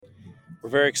We're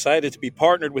very excited to be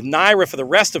partnered with Naira for the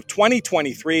rest of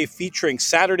 2023, featuring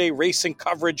Saturday racing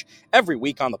coverage every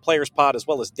week on the Players Pod, as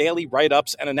well as daily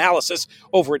write-ups and analysis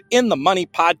over at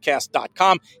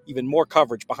InTheMoneyPodcast.com. Even more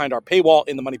coverage behind our paywall,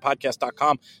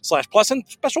 InTheMoneyPodcast.com/plus, and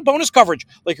special bonus coverage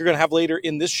like you're going to have later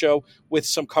in this show with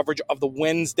some coverage of the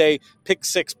Wednesday Pick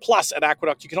 6 Plus at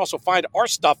Aqueduct. You can also find our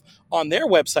stuff on their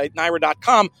website,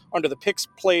 Naira.com, under the Picks,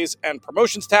 Plays, and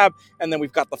Promotions tab. And then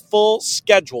we've got the full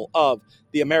schedule of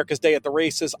the America's Day at the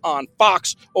Races on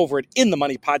Fox over at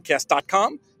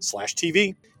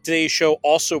InTheMoneyPodcast.com/TV. Today's show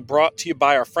also brought to you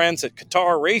by our friends at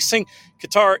Qatar Racing.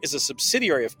 Qatar is a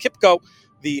subsidiary of Kipco,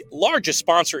 the largest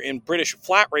sponsor in British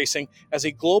flat racing. As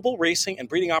a global racing and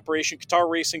breeding operation, Qatar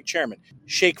Racing chairman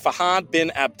Sheikh Fahad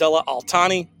bin Abdullah Al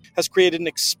Thani has created an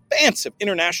expansive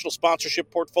international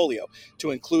sponsorship portfolio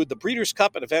to include the Breeders'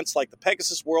 Cup and events like the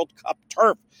Pegasus World Cup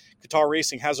Turf. Qatar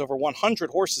Racing has over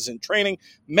 100 horses in training,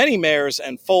 many mares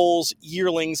and foals,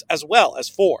 yearlings, as well as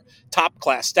 4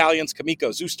 top-class stallions,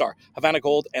 Kamiko, Zoustar, Havana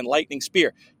Gold, and Lightning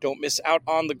Spear. Don't miss out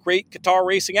on the great Qatar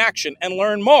Racing action and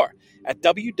learn more at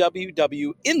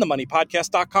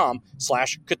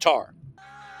www.inthemoneypodcast.com/Qatar.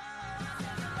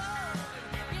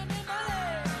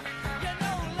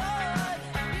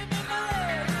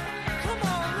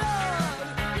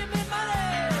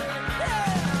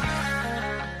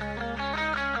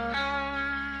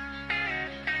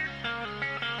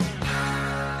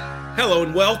 Hello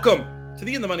and welcome to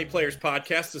the In the Money Players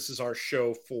podcast. This is our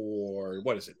show for,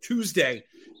 Tuesday,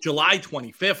 July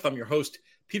 25th. I'm your host,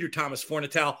 Peter Thomas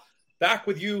Fornatal, back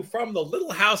with you from the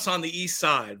little house on the east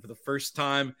side for the first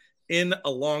time in a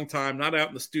long time. Not out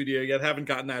in the studio yet, haven't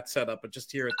gotten that set up, but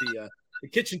just here at the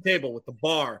kitchen table with the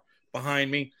bar behind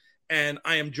me. And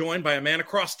I am joined by a man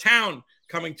across town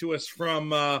coming to us from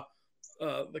the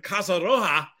Casa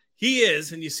Roja. He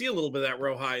is, and you see a little bit of that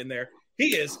Roja in there,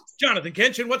 he is Jonathan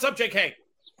Kenshin. What's up, JK?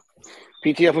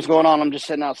 PTF, what's going on? I'm just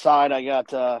sitting outside. I got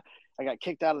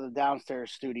kicked out of the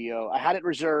downstairs studio. I had it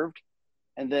reserved,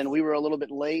 and then we were a little bit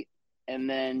late, and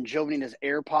then Jovanina's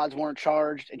AirPods weren't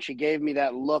charged, and she gave me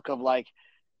that look of like,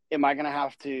 am I going to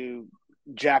have to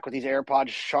jack with these AirPods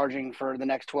charging for the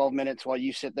next 12 minutes while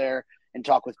you sit there and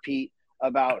talk with Pete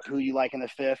about who you like in the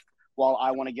fifth while I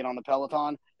want to get on the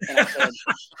Peloton?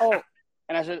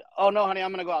 And I said, oh, no, honey,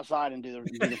 I'm going to go outside and do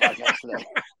the podcast today.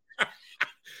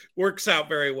 Works out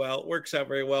very well.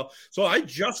 So I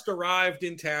just arrived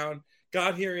in town,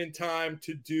 got here in time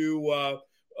to do a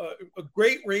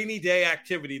great rainy day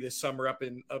activity this summer up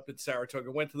in Saratoga.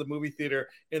 Went to the movie theater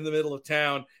in the middle of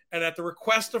town, and at the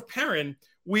request of Perrin,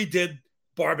 we did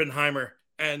Barbenheimer.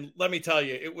 And let me tell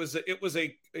you, it was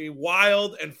a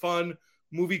wild and fun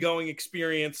movie-going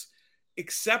experience,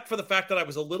 except for the fact that I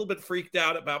was a little bit freaked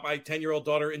out about my 10-year-old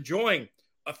daughter enjoying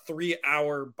a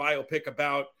 3-hour biopic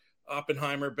about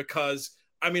Oppenheimer, because,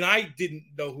 I mean, I didn't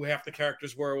know who half the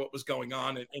characters were, what was going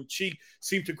on, and she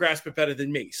seemed to grasp it better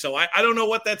than me. So I don't know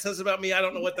what that says about me. I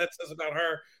don't know what that says about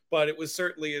her, but it was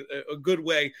certainly a good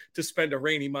way to spend a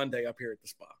rainy Monday up here at the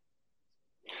spa.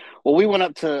 Well, we went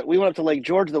up to Lake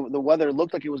George. The weather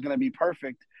looked like it was going to be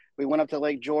perfect. We went up to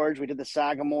Lake George. We did the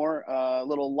Sagamore,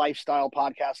 little lifestyle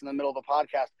podcast in the middle of the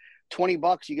podcast.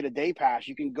 $20, you get a day pass.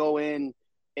 You can go in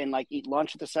and like eat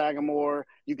lunch at the Sagamore.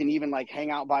 You can even like hang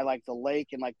out by like the lake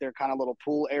and like their kind of little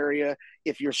pool area.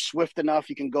 If you're swift enough,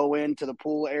 you can go into the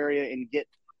pool area and get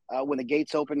when the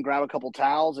gates open, grab a couple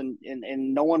towels, and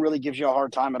no one really gives you a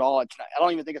hard time at all. I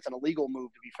don't even think it's an illegal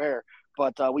move, to be fair.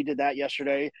 But we did that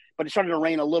yesterday. But it started to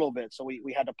rain a little bit, so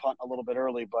we had to punt a little bit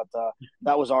early. But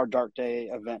that was our dark day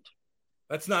event.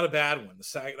 That's not a bad one.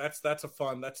 That's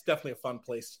definitely a fun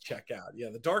place to check out. Yeah,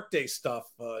 the dark day stuff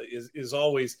is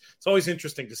always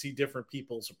interesting to see different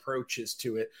people's approaches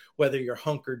to it, whether you're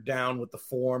hunkered down with the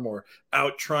form or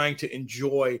out trying to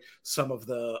enjoy some of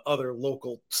the other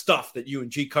local stuff that you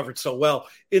and G covered so well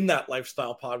in that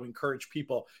lifestyle pod. We encourage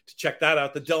people to check that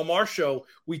out. The Del Mar show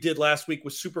we did last week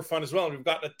was super fun as well, and we've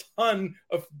gotten a ton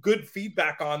of good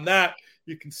feedback on that.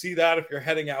 You can see that if you're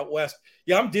heading out west.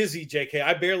 Yeah, I'm dizzy, JK.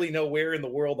 I barely know where in the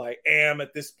world I am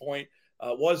at this point.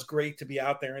 It was great to be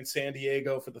out there in San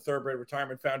Diego for the Thoroughbred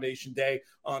Retirement Foundation Day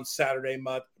on Saturday.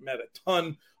 Met a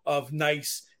ton of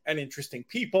nice and interesting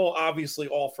people, obviously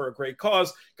all for a great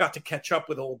cause. Got to catch up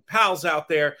with old pals out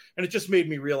there, and it just made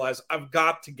me realize I've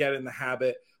got to get in the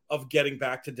habit of getting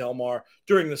back to Del Mar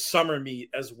during the summer meet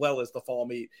as well as the fall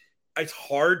meet. It's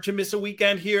hard to miss a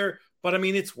weekend here, but I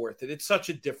mean, it's worth it. It's such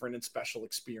a different and special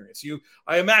experience.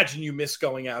 I imagine you miss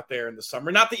going out there in the summer.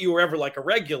 Not that you were ever like a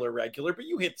regular, but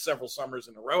you hit several summers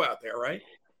in a row out there, right?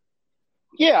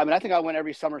 Yeah, I mean, I think I went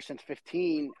every summer since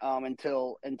 15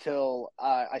 until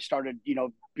I started,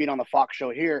 being on the Fox show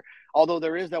here. Although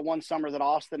there is that one summer that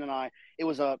Austin and I, they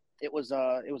had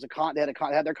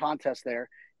their contest there.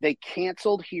 They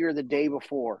canceled here the day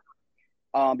before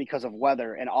because of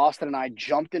weather, and Austin and I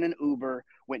jumped in an Uber,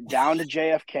 went down to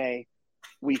JFK.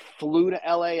 We flew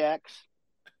to LAX.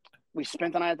 We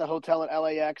spent the night at the hotel at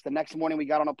LAX. The next morning, we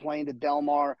got on a plane to Del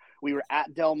Mar. We were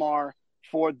at Del Mar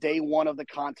for day one of the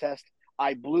contest.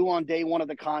 I blew on day one of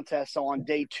the contest. So on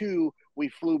day two, we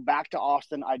flew back to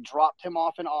Austin. I dropped him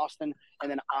off in Austin, and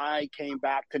then I came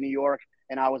back to New York,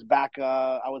 and I was back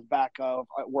at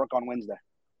work on Wednesday.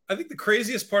 I think the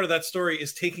craziest part of that story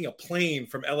is taking a plane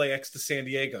from LAX to San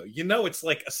Diego. It's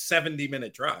like a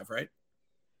 70-minute drive, right?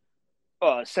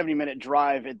 70-minute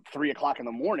drive at 3:00 in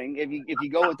the morning. If you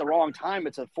go at the wrong time,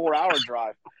 it's a 4-hour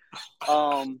drive.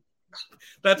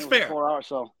 That's fair. 4 hours.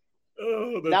 So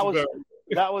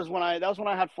that was when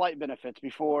I had flight benefits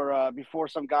before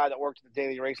some guy that worked at the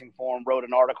Daily Racing Forum wrote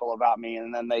an article about me,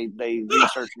 and then they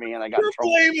researched me and I got in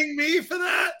trouble. You're blaming me for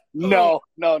that? No,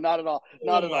 not at all.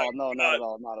 Not at all. No, not at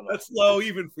all. Not at all. That's low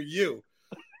even for you.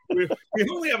 We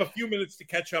only have a few minutes to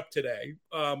catch up today,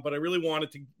 but I really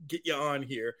wanted to get you on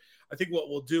here. I think what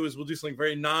we'll do is we'll do something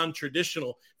very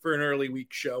non-traditional for an early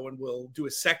week show, and we'll do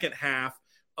a second half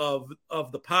of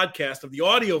the podcast, of the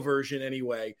audio version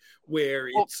anyway, where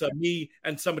it's me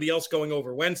and somebody else going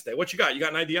over Wednesday. What you got? You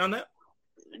got an idea on that?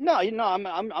 No,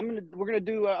 we're gonna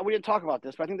do. We didn't talk about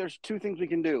this, but I think there's two things we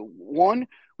can do. One,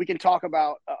 we can talk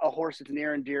about a horse that's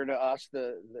near and dear to us,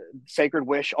 the Sacred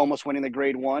Wish, almost winning the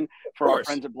Grade 1 for our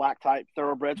friends at Black Type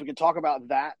Thoroughbreds. We can talk about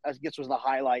that. I guess was the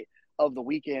highlight of the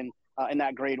weekend in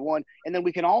that Grade 1, and then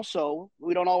we can also.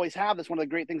 We don't always have this. One of the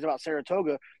great things about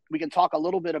Saratoga, we can talk a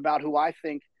little bit about who I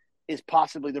think is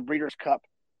possibly the Breeders' Cup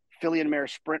Filly and Mare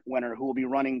Sprint winner, who will be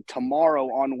running tomorrow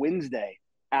on Wednesday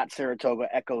at Saratoga,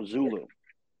 Echo Zulu.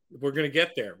 We're going to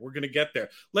get there.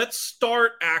 Let's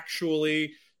start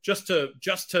actually just to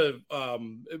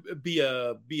be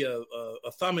a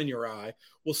thumb in your eye.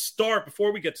 We'll start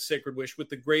before we get to Sacred Wish with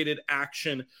the graded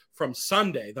action from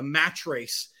Sunday, the match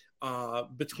race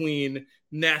between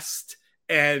Nest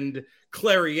and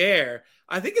Clairiere.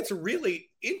 I think it's a really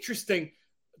interesting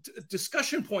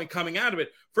discussion point coming out of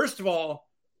it. First of all,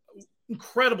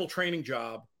 incredible training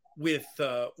job with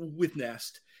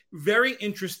Nest. Very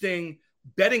interesting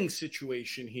betting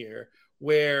situation here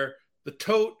where the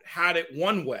tote had it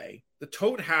one way. The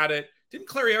tote had it. Didn't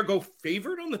Clairiere go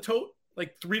favored on the tote?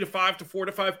 Like 3-5 to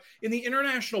 4-5 in the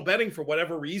international betting for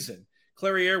whatever reason.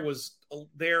 Clairiere was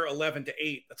there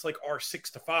 11-8. That's like our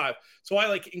 6-5. So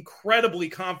I incredibly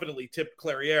confidently tipped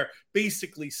Clairiere,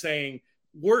 basically saying,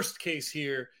 worst case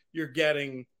here, you're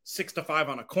getting 6-5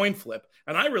 on a coin flip.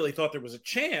 And I really thought there was a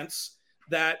chance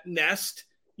that Nest,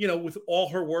 with all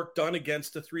her work done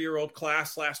against a 3-year-old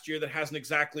class last year that hasn't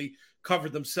exactly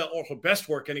covered themselves, or her best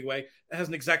work anyway, that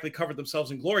hasn't exactly covered themselves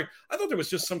in glory. I thought there was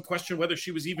just some question whether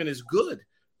she was even as good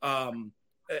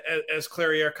as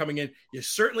Clairiere coming in. You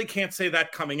certainly can't say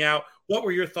that coming out. What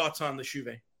were your thoughts on the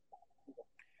Chouvet?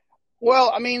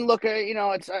 Well, I mean, look, I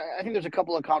think there's a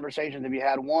couple of conversations to be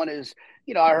had. One is,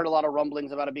 I heard a lot of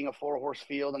rumblings about it being a 4-horse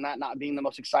field and that not being the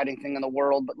most exciting thing in the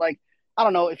world. But I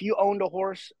don't know, if you owned a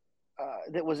horse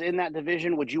that was in that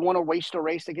division, would you want to waste a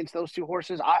race against those two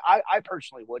horses? I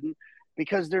personally wouldn't,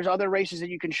 because there's other races that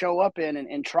you can show up in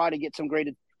and try to get some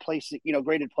graded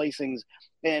placings,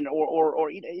 and or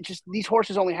it's just these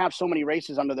horses only have so many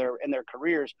races in their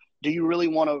careers. Do you really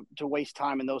want to waste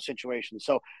time in those situations?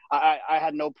 So I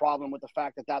had no problem with the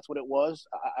fact that that's what it was.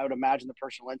 I would imagine the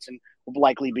Personal Ensign would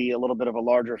likely be a little bit of a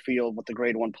larger field with the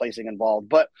Grade 1 placing involved.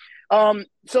 But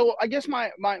so I guess my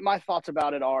thoughts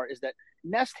about it is that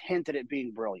Nest hinted at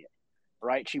being brilliant,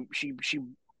 right? She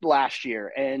last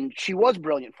year, and she was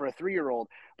brilliant for a 3-year-old,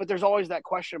 but there's always that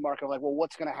question mark of well,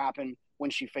 what's going to happen when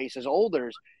she faces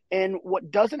olders? And what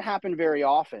doesn't happen very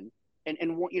often, and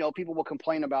people will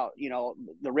complain about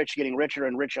the rich getting richer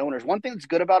and rich owners. One thing that's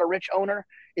good about a rich owner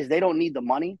is they don't need the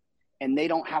money, and they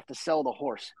don't have to sell the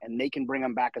horse, and they can bring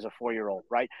them back as a 4-year-old,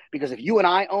 right? Because if you and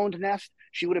I owned Nest,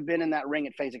 she would have been in that ring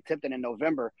at Fasig-Tipton in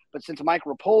November. But since Mike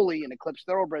Rapoli and Eclipse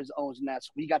Thoroughbreds owns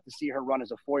Nest, we got to see her run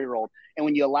as a 4-year-old. And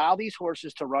when you allow these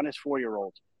horses to run as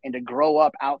 4-year-olds and to grow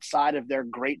up outside of their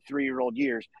great 3-year-old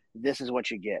years, this is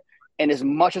what you get. And as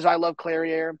much as I love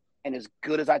Clairiere, and as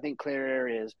good as I think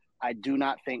Clairiere is, I do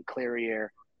not think Clairiere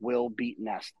will beat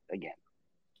Nest again.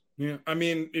 Yeah, I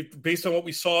mean, based on what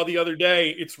we saw the other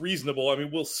day, it's reasonable. I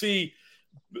mean, we'll see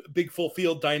big full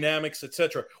field dynamics,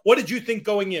 etc. What did you think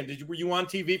going in? Were you on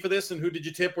TV for this, and who did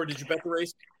you tip, or did you bet the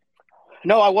race?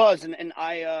 No, I was, and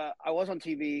I was on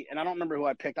TV, and I don't remember who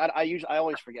I picked. I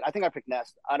always forget. I think I picked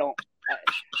Nest. I don't.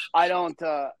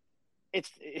 It's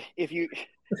if you,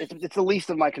 it's the least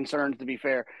of my concerns, to be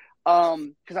fair,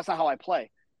 because that's not how I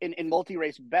play. In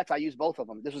multi-race bets, I use both of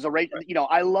them. This was a race. Right. You know,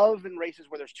 I love in races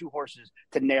where there's two horses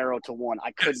to narrow to one.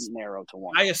 I couldn't narrow to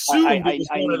one. I assumed it was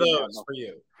I one of needed those for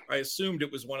you. I assumed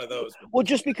it was one of those. Well,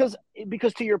 just because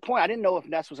to your point, I didn't know if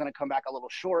Ness was going to come back a little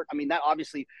short. I mean, that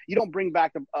obviously you don't bring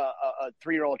back a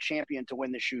 3-year-old champion to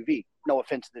win the Chevy. No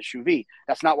offense to the Chevy.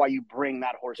 That's not why you bring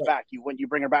that horse back. You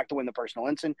bring her back to win the Personal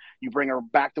Ensign. You bring her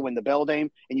back to win the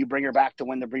Beldame, and you bring her back to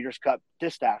win the Breeders' Cup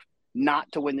Distaff,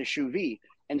 not to win the Chevy.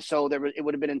 And so it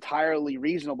would have been entirely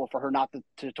reasonable for her not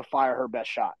to fire her best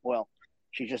shot. Well,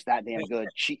 she's just that damn good.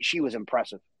 She was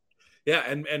impressive. Yeah,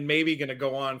 and maybe going to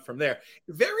go on from there.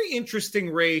 Very interesting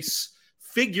race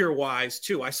figure-wise,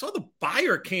 too. I saw the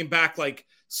buyer came back like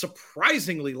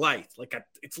surprisingly light. Like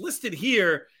it's listed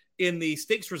here in the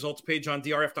stakes results page on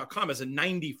drf.com as a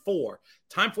 94.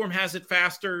 Timeform has it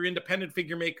faster. Independent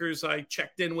figure makers I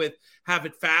checked in with have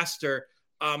it faster.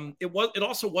 It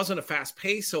also wasn't a fast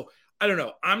pace, so I don't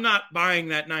know. I'm not buying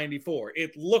that 94.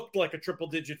 It looked like a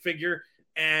triple-digit figure,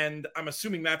 and I'm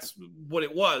assuming that's what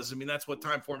it was. I mean, that's what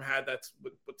Timeform had. That's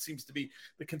what seems to be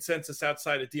the consensus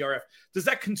outside of DRF. Does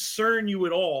that concern you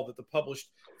at all that the published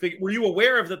figure, were you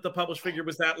aware of that the published figure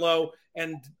was that low?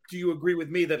 And do you agree with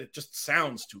me that it just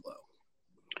sounds too low?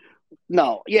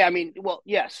 No. Yeah. I mean, well,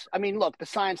 yes. I mean, look, the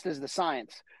science is the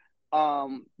science.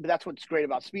 But that's what's great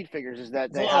about speed figures is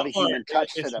that they have a human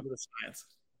touch to them.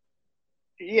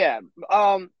 Yeah.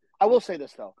 I will say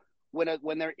this though.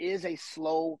 When there is a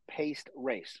slow-paced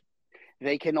race,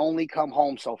 they can only come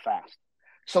home so fast.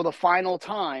 So the final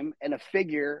time in a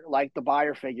figure like the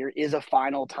buyer figure is a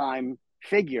final time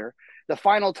figure. The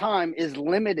final time is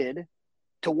limited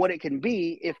to what it can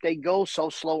be if they go so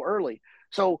slow early.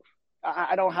 So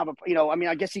I don't have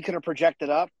I guess he could have projected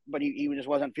up, but he just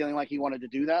wasn't feeling like he wanted to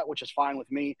do that, which is fine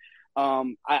with me.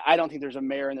 I don't think there's a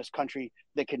mare in this country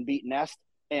that can beat Nest.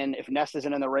 And if Nest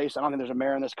isn't in the race, I don't think there's a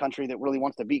mare in this country that really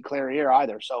wants to beat Clairiere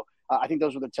either. So I think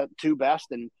those were the two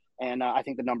best, and I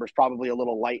think the number's probably a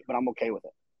little light, but I'm okay with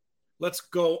it. Let's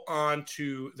go on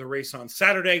to the race on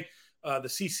Saturday, the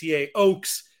CCA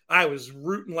Oaks. I was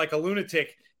rooting like a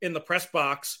lunatic in the press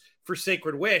box for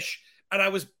Sacred Wish, and I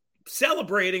was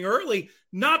celebrating early,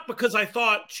 not because I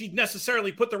thought she'd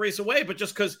necessarily put the race away, but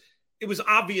just because it was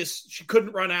obvious she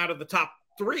couldn't run out of the top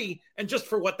 3, and just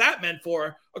for what that meant for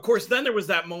her. Of course, then there was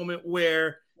that moment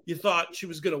where you thought she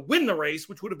was going to win the race,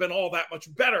 which would have been all that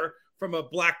much better from a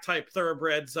black type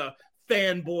thoroughbreds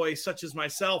fanboy such as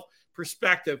myself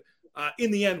perspective. In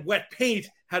the end, Wet Paint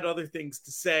had other things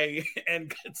to say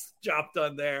and gets the job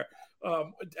done there.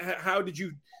 How did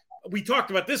you? We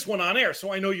talked about this one on air,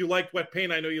 so I know you liked Wet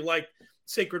Paint. I know you liked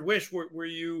Sacred Wish. Were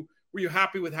you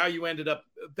happy with how you ended up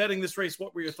betting this race?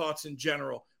 What were your thoughts in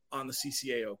general on the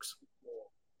CCA Oaks?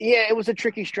 Yeah, it was a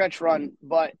tricky stretch run,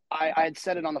 but I had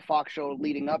said it on the Fox show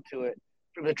leading up to it.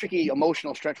 It was a tricky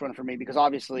emotional stretch run for me because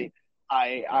obviously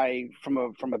I from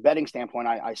a betting standpoint,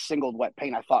 I singled Wet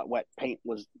Paint. I thought Wet Paint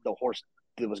was the horse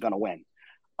that was going to win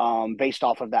based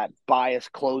off of that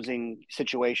biased closing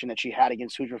situation that she had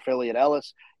against Hoosier Philly at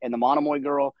Ellis and the Monomoy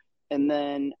girl. And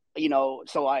then,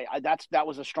 so that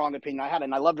was a strong opinion I had.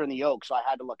 And I loved her in the Oaks, so I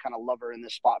had to love her in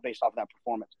this spot based off of that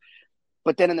performance.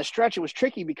 But then in the stretch, it was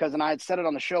tricky because, and I had said it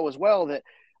on the show as well, that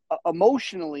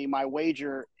emotionally my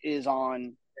wager is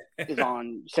on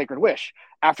Sacred Wish.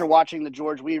 After watching the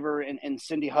George Weaver and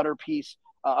Cindy Hutter piece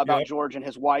about George and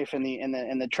his wife and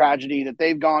the tragedy that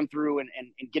they've gone through and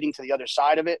getting to the other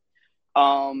side of it,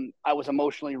 I was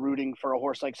emotionally rooting for a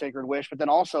horse like Sacred Wish. But then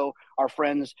also our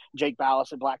friends Jake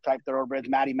Ballas at Black Type Thoroughbreds,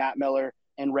 Matt Miller,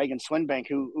 and Reagan Swinbank,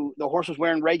 who the horse was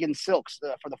wearing Reagan silks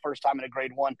for the first time in a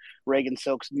Grade 1. Reagan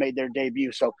silks made their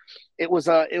debut, so it was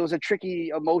a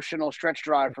tricky emotional stretch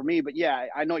drive for me. But yeah,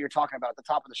 I know what you're talking about. At the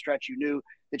top of the stretch, you knew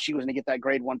that she was going to get that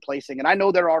Grade 1 placing, and I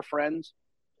know there are friends,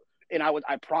 and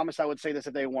I promise I would say this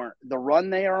if they weren't. The run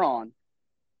they are on,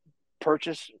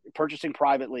 purchasing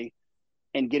privately,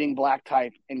 and getting black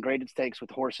type and graded stakes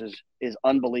with horses is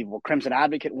unbelievable. Crimson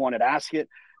Advocate won at Ascot,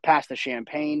 passed the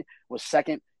Champagne, was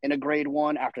second in a Grade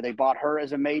 1 after they bought her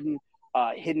as a maiden.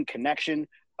 Hidden Connection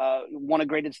won a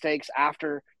graded stakes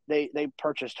after they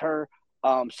purchased her.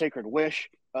 Sacred Wish,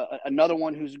 another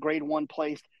one who's Grade 1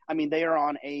 placed. I mean, they are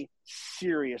on a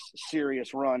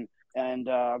serious run, and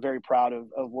very proud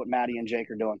of what Maddie and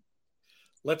Jake are doing.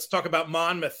 Let's talk about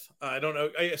Monmouth. I don't know.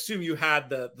 I assume you had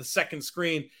the second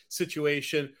screen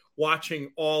situation, watching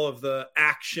all of the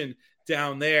action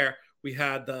down there. We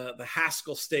had the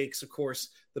Haskell Stakes, of course,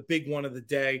 the big one of the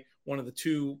day, one of the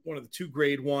two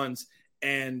grade ones.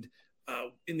 And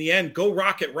in the end, Go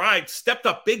Rocket Ride stepped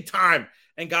up big time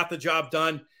and got the job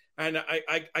done. And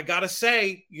I got to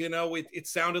say, it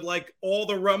sounded like all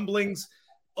the rumblings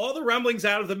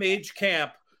out of the Mage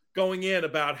camp going in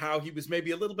about how he was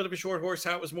maybe a little bit of a short horse,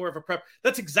 how it was more of a prep.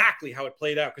 That's exactly how it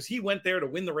played out, because he went there to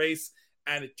win the race,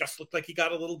 and it just looked like he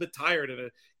got a little bit tired. And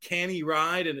a canny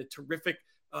ride and a terrific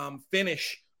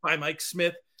finish by Mike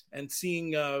Smith, and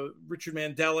seeing Richard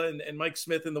Mandela and Mike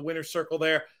Smith in the winner's circle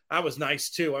there, that was nice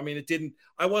too. I mean,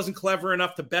 I wasn't clever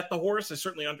enough to bet the horse. I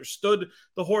certainly understood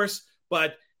the horse,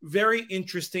 but very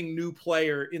interesting new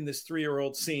player in this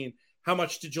 3-year-old scene. How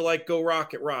much did you like Go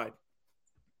Rocket Ride?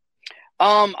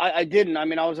 I didn't. I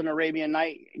mean, I was an Arabian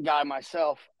Night guy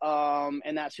myself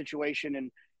in that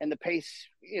situation, and the pace,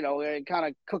 it kind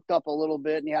of cooked up a little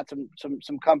bit, and he had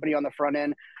some company on the front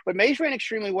end. But Mage ran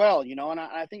extremely well, and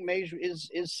I think Mage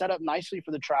is set up nicely for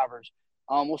the Travers.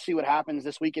 We'll see what happens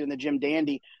this weekend in the Jim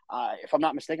Dandy. If I'm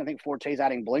not mistaken, I think Forte's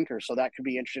adding blinkers, so that could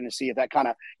be interesting to see if that kind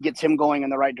of gets him going in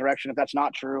the right direction. If that's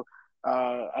not true,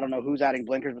 I don't know who's adding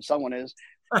blinkers, but someone is.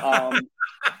 I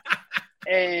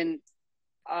mean,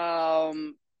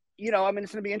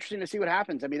 it's going to be interesting to see what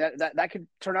happens. I mean, that could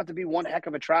turn out to be one heck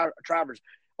of a Travers.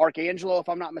 Archangelo, if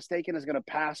I'm not mistaken, is going to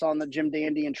pass on the Jim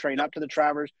Dandy and train up to the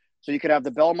Travers. So you could have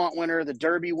the Belmont winner, the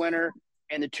Derby winner,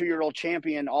 and the 2-year-old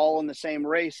champion all in the same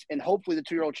race. And hopefully the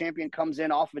 2-year-old champion comes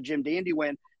in off of a Jim Dandy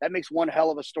win. That makes one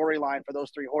hell of a storyline for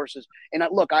those 3 horses. And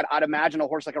look, I'd imagine a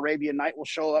horse like Arabian Night will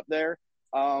show up there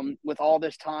with all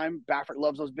this time. Baffert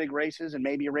loves those big races, and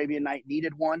maybe Arabian Night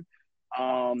needed one.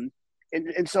 And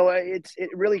so it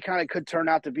really kind of could turn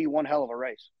out to be one hell of a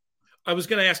race. I was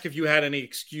going to ask if you had any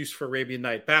excuse for Arabian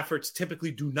Night. Bafferts typically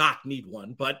do not need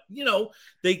one, but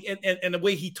they and the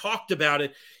way he talked about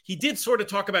it, he did sort of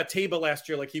talk about Taba last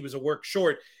year like he was a work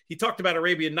short. He talked about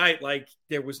Arabian Night like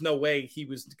there was no way he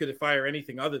was going to fire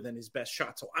anything other than his best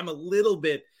shot. So I'm a little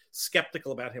bit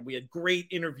skeptical about him. We had great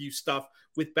interview stuff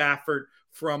with Baffert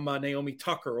from Naomi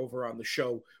Tucker over on the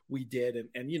show we did,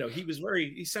 and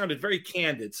he sounded very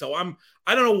candid. So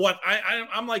I don't know what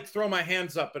I'm like throwing my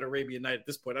hands up at Arabian Night at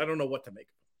this point. I don't know what to make of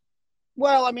it.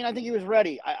 Well, I mean, I think he was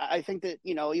ready. I think that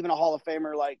even a Hall of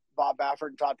Famer like Bob Baffert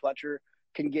and Todd Pletcher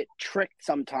can get tricked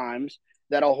sometimes,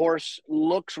 that a horse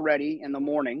looks ready in the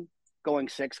morning going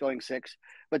six,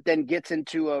 but then gets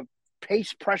into a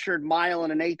pace pressured mile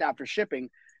and an eighth after shipping.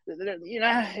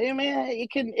 It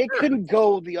couldn't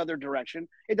go the other direction.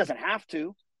 It doesn't have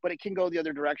to, but it can go the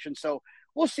other direction. So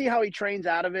we'll see how he trains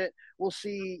out of it. We'll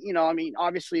see,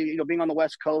 obviously, being on the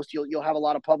West Coast, you'll have a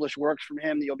lot of published works from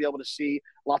him that you'll be able to see,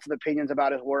 lots of opinions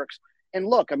about his works. And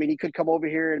look, I mean, he could come over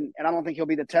here, and I don't think he'll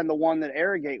be the 10-1 that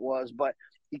Arrogate was, but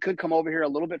he could come over here a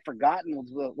little bit forgotten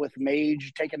with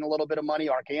Mage taking a little bit of money,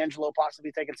 Archangelo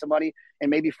possibly taking some money, and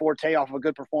maybe Forte off of a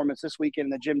good performance this weekend,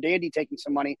 and the Jim Dandy taking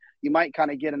some money. You might kind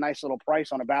of get a nice little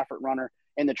price on a Baffert runner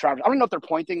in the Travers. I don't know if they're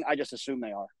pointing. I just assume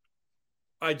they are.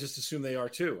 I just assume they are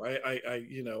too.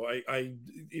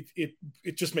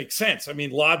 It just makes sense. I mean,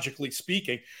 logically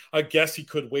speaking, I guess he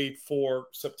could wait for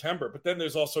September, but then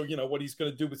there's also, what he's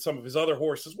going to do with some of his other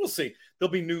horses. We'll see.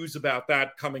 There'll be news about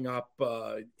that coming up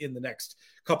in the next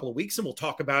couple of weeks, and we'll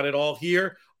talk about it all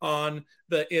here on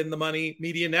the In the Money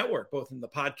Media Network, both in the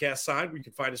podcast side, where you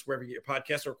can find us wherever you get your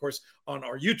podcasts, or of course on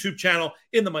our YouTube channel,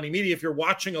 In the Money Media. If you're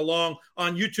watching along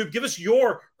on YouTube, give us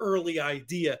your early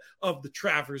idea of the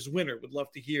Travers winner. Would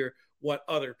love to hear what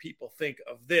other people think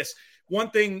of this.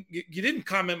 One thing you didn't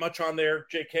comment much on there,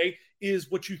 JK, is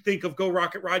what you think of Go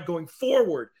Rocket Ride going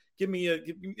forward. Give me a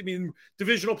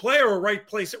divisional player or right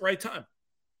place at right time.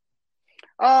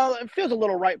 It feels a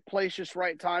little right place, just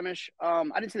right time-ish. I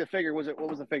didn't see the figure. What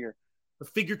was the figure? The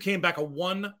figure came back a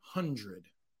 100.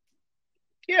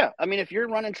 Yeah. I mean, if you're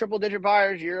running triple-digit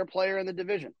buyers, you're a player in the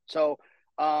division. So,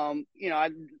 I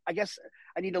guess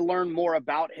I need to learn more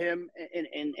about him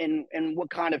and what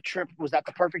kind of trip. Was that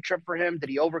the perfect trip for him? Did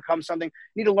he overcome something?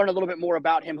 Need to learn a little bit more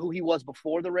about him, who he was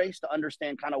before the race, to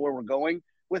understand kind of where we're going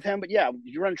with him. But, yeah, if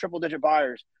you run triple-digit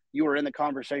buyers, you were in the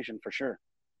conversation for sure.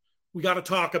 We got to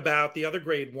talk about the other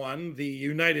grade one, the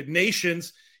United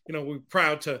Nations. We're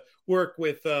proud to work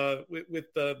with the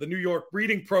New York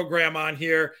breeding program on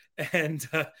here. And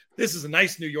this is a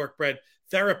nice New York bred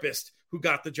therapist who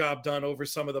got the job done over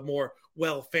some of the more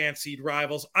well-fancied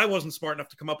rivals. I wasn't smart enough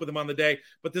to come up with them on the day,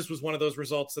 but this was one of those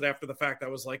results that after the fact, I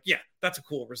was like, yeah, that's a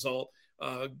cool result.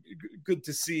 Good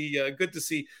to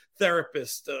see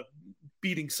therapist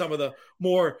beating some of the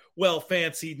more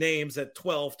well-fancied names at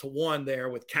 12-1 there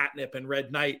with Catnip and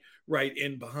Red Knight right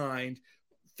in behind.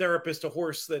 Therapist, a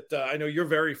horse that I know you're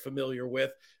very familiar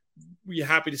with. were you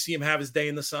happy to see him have his day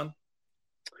in the sun?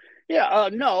 Yeah,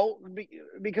 no,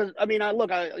 because I mean, I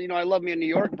love me a New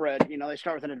York bred. They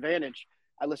start with an advantage.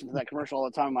 I listen to that commercial all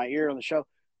the time in my ear on the show.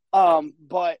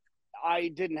 But I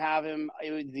didn't have him.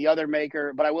 It was the other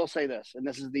maker. But I will say this, and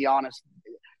this is the honest.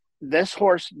 This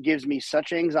horse gives me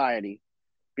such anxiety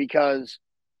because,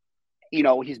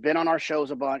 he's been on our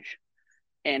shows a bunch,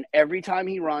 and every time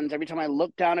he runs, every time I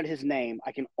look down at his name,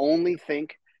 I can only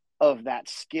think of that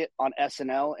skit on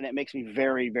SNL, and it makes me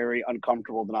very, very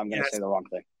uncomfortable that I'm going to say the wrong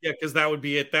thing. Yeah, because that would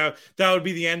be it. That would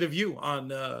be the end of you on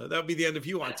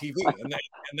TV, and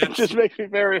that just makes me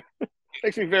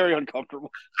very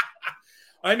uncomfortable.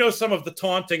 I know some of the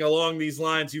taunting along these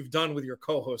lines you've done with your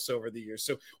co-hosts over the years,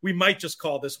 so we might just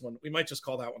call this one. We might just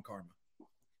call that one karma.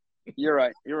 You're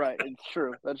right. It's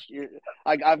true.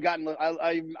 I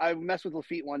messed with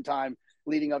Lafitte one time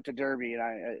leading up to Derby, and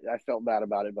I felt bad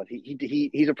about it, but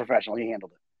he's a professional. He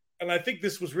handled it. And I think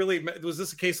this was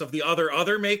this a case of the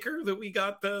other maker that we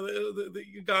got that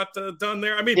you got done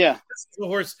there? I mean, yeah, this is a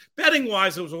horse betting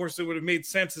wise, it was a horse that would have made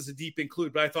sense as a deep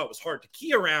include, but I thought it was hard to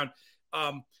key around.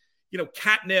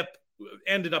 Catnip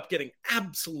ended up getting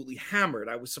absolutely hammered.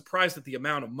 I was surprised at the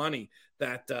amount of money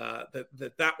that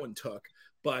one took.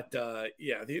 But the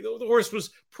horse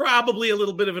was probably a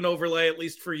little bit of an overlay, at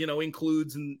least for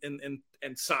includes and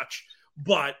such.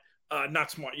 But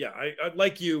not smart. Yeah, I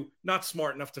like you, not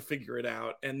smart enough to figure it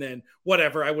out. And then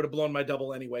whatever, I would have blown my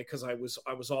double anyway because I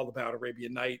was all about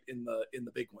Arabian Night in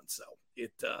the big one. So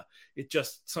it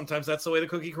just sometimes that's the way the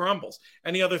cookie crumbles.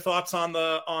 Any other thoughts on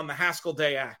the Haskell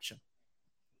Day action?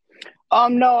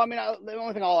 No, I mean the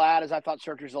only thing I'll add is I thought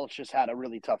Search Results just had a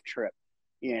really tough trip.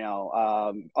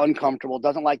 Uncomfortable,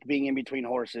 doesn't like being in between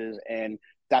horses, and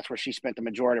that's where she spent the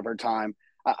majority of her time.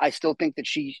 I still think that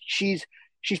she's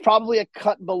probably a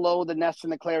cut below the Nest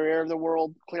and the Clariers of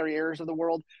the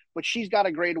world, but she's got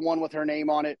a grade 1 with her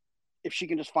name on it. If she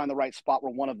can just find the right spot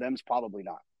where one of them's probably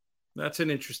not. That's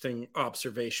an interesting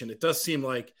observation. It does seem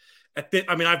like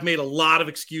I've made a lot of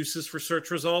excuses for Search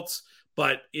Results,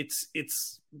 but it's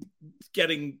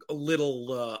getting a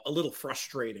little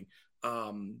frustrating.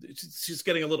 It's just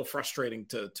getting a little frustrating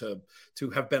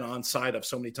to have been on side of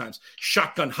so many times.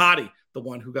 Shotgun Hottie, the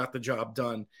one who got the job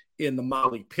done in the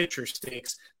Molly Pitcher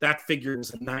Stakes, that figure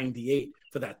was a 98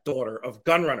 for that daughter of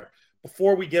Gunrunner.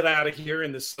 Before we get out of here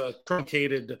in this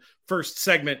truncated first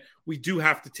segment, we do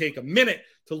have to take a minute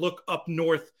to look up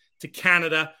north to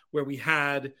Canada, where we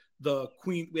had the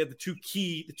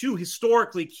two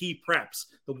historically key preps,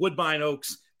 the Woodbine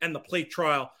Oaks and the Plate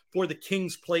Trial for the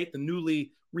King's Plate, the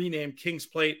newly renamed King's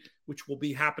Plate, which will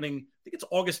be happening, I think it's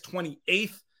August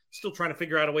 28th. Still trying to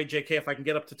figure out a way, JK, if I can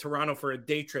get up to Toronto for a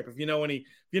day trip. If you know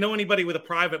anybody with a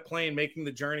private plane making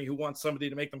the journey who wants somebody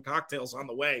to make them cocktails on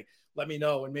the way, let me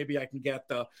know, and maybe I can get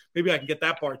that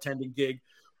bartending gig.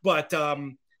 But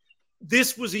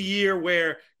this was a year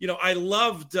where I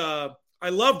loved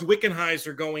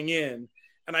Wickenheiser going in,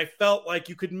 and I felt like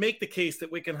you could make the case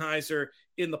that Wickenheiser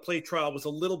in the Plate Trial was a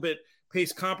little bit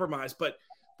pace compromised, but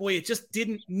boy, it just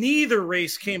didn't. Neither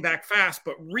race came back fast,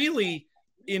 but really,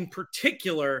 in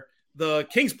particular, the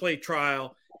King's Plate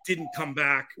Trial didn't come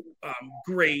back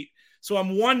great. So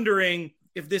I'm wondering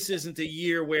if this isn't a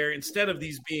year where instead of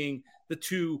these being the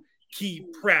two key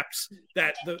preps,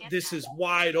 that this is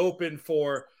wide open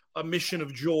for a Mission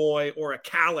of Joy or a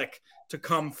Calic to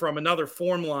come from another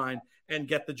form line and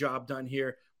get the job done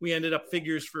here. We ended up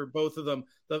figures for both of them.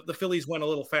 The fillies went a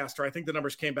little faster. I think the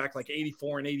numbers came back like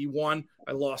 84 and 81.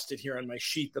 I lost it here on my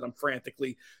sheet that I'm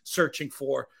frantically searching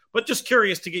for. But just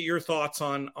curious to get your thoughts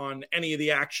on any of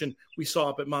the action we saw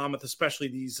up at Monmouth, especially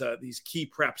these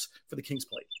key preps for the King's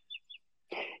Plate.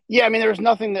 Yeah, I mean, there was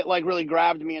nothing that really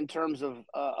grabbed me in terms of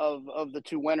the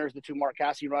two winners, the two Mark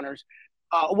Casse runners.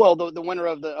 The winner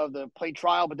of the Plate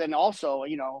Trial, but then also,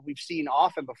 we've seen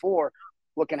often before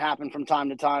what can happen from time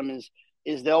to time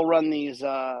is they'll run these,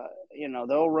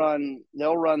 they'll run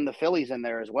the fillies in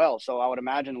there as well. So I would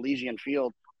imagine Elysian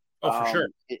Field, for sure,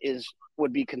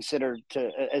 would be considered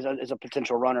as a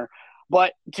potential runner.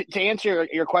 But to answer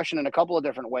your question in a couple of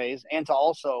different ways, and to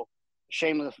also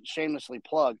shamelessly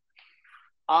plug,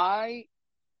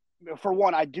 for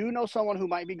one, I do know someone who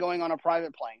might be going on a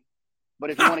private plane. But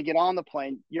if you want to get on the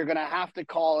plane, you're going to have to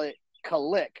call it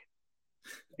Calic.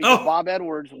 Because Bob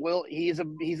Edwards he's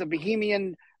a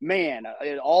Bohemian man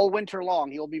all winter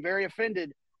long. He'll be very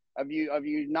offended of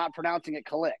you not pronouncing it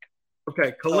Calic.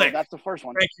 Okay, Calic. So that's the first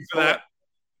one. Thank you for that.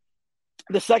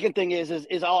 The second thing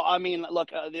is all. I mean, look.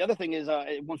 The other thing is,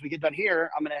 once we get done here,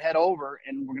 I'm going to head over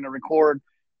and we're going to record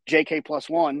JK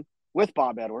 +1 with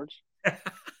Bob Edwards.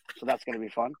 So that's going to be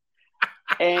fun.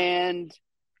 And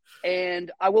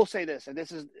And I will say this, and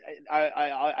this is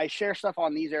I share stuff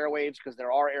on these airwaves because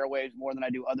there are airwaves more than I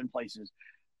do other places.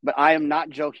 But I am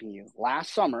not joking you.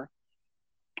 Last summer,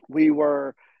 we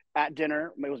were at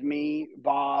dinner. It was me,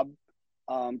 Bob,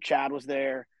 Chad was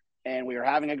there, and we were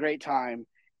having a great time.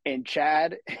 And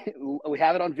Chad, we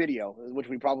have it on video, which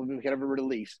we probably could ever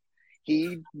release.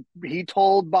 He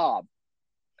told Bob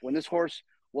when this horse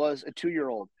was a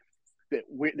 2-year-old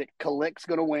that Kalik's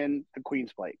going to win the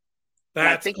Queen's Plate. And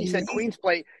I think he said Queen's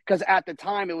Plate because at the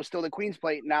time it was still the Queen's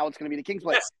Plate. Now it's going to be the King's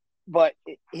Plate. Yes. But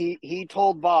he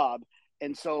told Bob,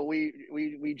 and so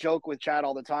we joke with Chad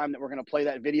all the time that we're going to play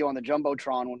that video on the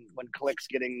jumbotron when Kalik's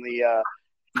getting the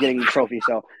trophy.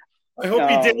 So I hope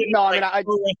he did it. No, like, I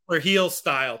mean, for heel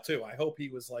style too. I hope he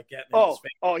was like getting.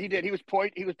 He did. He was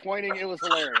pointing. It was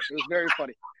hilarious. It was very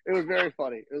funny. What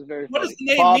does the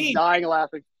name Bob mean? Dying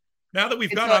laughing. Now that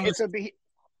we've got on this.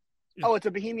 It's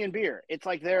a Bohemian beer. It's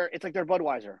like their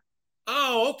Budweiser.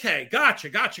 Oh, okay. Gotcha.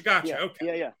 Yeah.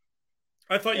 Okay. Yeah.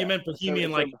 I thought you meant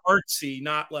Bohemian, like artsy,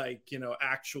 not like,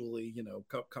 actually,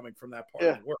 coming from that part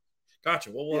of the world.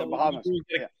 Gotcha. Well,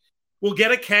 we'll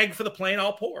get a keg for the plane.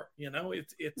 I'll pour. Maybe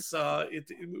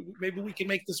we can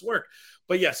make this work.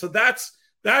 But yeah, so that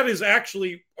is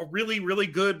actually a really, really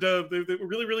good,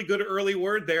 really good early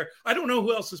word there. I don't know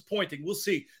who else is pointing. We'll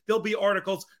see. There'll be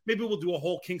articles. Maybe we'll do a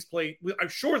whole King's Plate.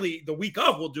 Surely the week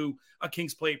of we'll do a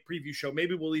King's Plate preview show.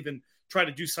 Maybe we'll even try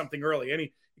to do something early.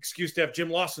 Any excuse to have Jim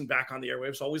Lawson back on the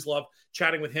airwaves. Always love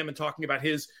chatting with him and talking about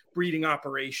his breeding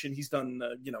operation. He's done,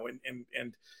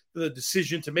 and the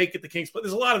decision to make it the King's Plate.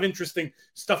 There's a lot of interesting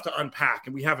stuff to unpack,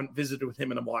 and we haven't visited with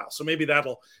him in a while. So maybe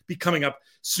that'll be coming up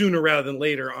sooner rather than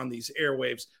later on these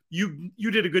airwaves. You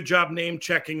did a good job name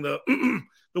checking the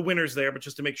the winners there, but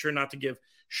just to make sure not to give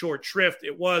short shrift,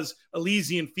 it was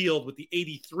Elysian Field with the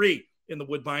 83 in the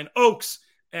Woodbine Oaks,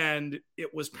 and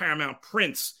it was Paramount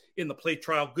Prince in the plate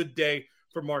trial. Good day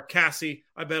for Mark Cassie.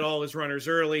 I bet all his runners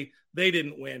early. They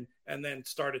didn't win, and then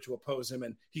started to oppose him,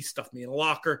 and he stuffed me in a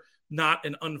locker. Not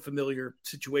an unfamiliar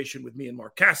situation with me and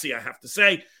Mark Cassie, I have to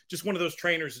say. Just one of those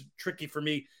trainers tricky for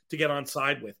me to get on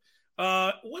side with.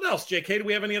 What else, JK? Do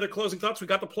we have any other closing thoughts? We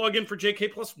got the plug-in for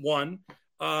JK Plus One.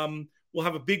 We'll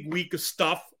have a big week of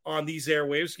stuff on these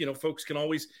airwaves. Folks can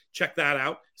always check that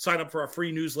out. Sign up for our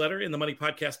free newsletter in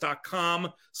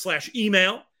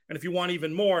themoneypodcast.com/email. And if you want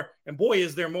even more, and boy,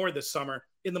 is there more this summer,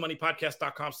 in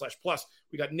themoneypodcast.com/plus.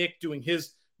 We got Nick doing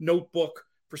his notebook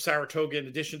for Saratoga in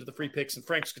addition to the free picks, and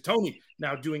Frank Scatoni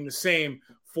now doing the same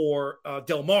for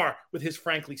Del Mar with his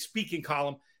Frankly Speaking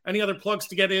column. Any other plugs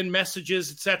to get in,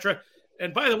 messages, etc.?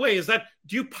 And by the way, do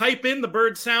you pipe in the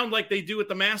bird sound like they do at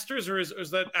the Masters, or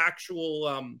is that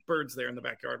actual birds there in the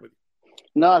backyard with you?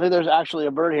 No, I think there's actually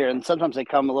a bird here, and sometimes they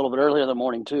come a little bit earlier in the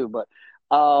morning too. But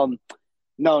no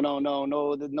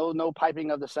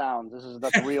piping of the sounds.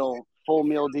 That's a real full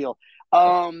meal deal.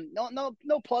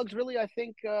 No plugs really. I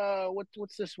think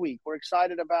what's this week? We're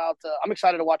excited about. I'm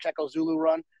excited to watch Echo Zulu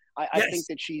run. I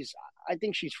think she's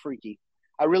freaky.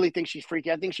 I really think she's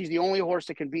freaky. I think she's the only horse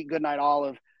that can beat Goodnight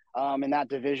Olive in that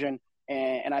division,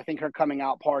 and I think her coming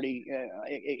out party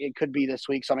it could be this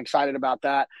week. So I'm excited about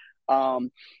that. Also,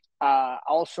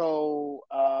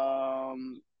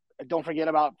 don't forget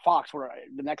about Fox. Where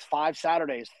the next 5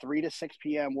 Saturdays, 3 to 6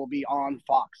 p.m. will be on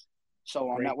Fox. So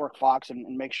on Network Fox,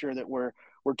 and make sure that we're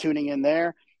tuning in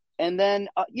there. And then,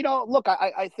 look,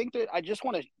 I think that I just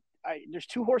want to there's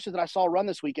 2 horses that I saw run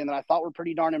this weekend that I thought were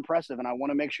pretty darn impressive, and I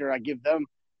want to make sure I give them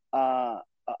a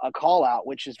call out,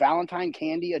 which is Valentine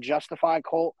Candy, a Justify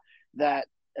colt that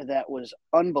was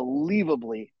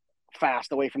unbelievably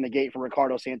fast away from the gate for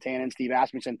Ricardo Santana and Steve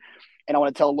Asmussen. And I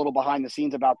want to tell a little behind the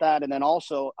scenes about that. And then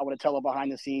also I want to tell a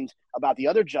behind the scenes about the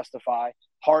other Justify,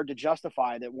 Hard to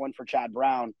Justify, that won for Chad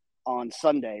Brown on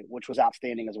Sunday, which was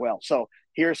outstanding as well. So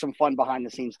here's some fun behind the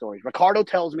scenes stories. Ricardo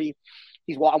tells me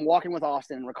I'm walking with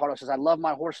Austin, and Ricardo says, "I love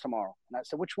my horse tomorrow." And I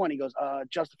said, "Which one?" He goes,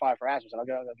 Justify for Asmussen. I'll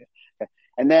go. Okay.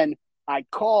 And then I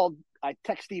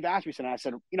text Steve Asmussen, and I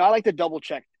said, I like to double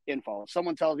check info. If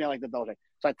someone tells me, I like to double check.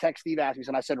 So I text Steve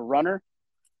Asmussen, and I said, runner.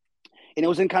 And it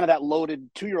was in kind of that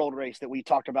loaded 2-year-old race that we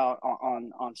talked about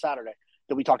on Saturday,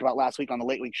 that we talked about last week on the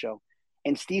Late Week Show.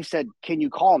 And Steve said, "Can you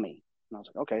call me?" And I was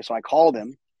like, okay. So I called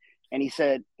him, and he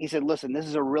said, "Listen, this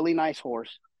is a really nice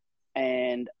horse,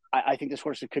 and I think this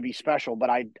horse could be special. But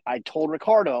I told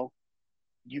Ricardo,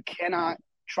 you cannot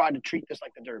try to treat this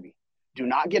like the Derby. Do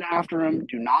not get after him.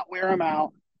 Do not wear him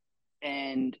out,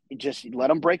 and just let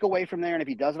him break away from there. And if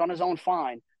he does it on his own,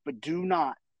 fine. But do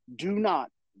not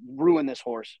ruin this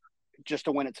horse just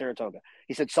to win at Saratoga."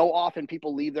 He said, "So often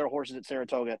people leave their horses at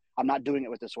Saratoga. I'm not doing it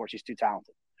with this horse. He's too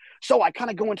talented." So I kind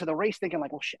of go into the race thinking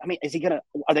like, well, shit, I mean,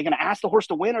 are they going to ask the horse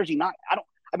to win or is he not?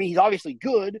 I mean, he's obviously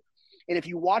good. And if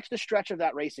you watch the stretch of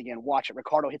that race again, watch it.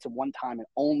 Ricardo hits him one time and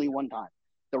only one time.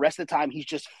 The rest of the time, he's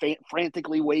just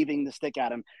frantically waving the stick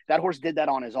at him. That horse did that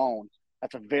on his own.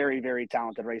 That's a very, very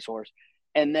talented racehorse.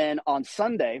 And then on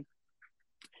Sunday,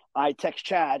 I text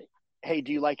Chad, hey,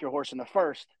 do you like your horse in the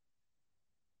first?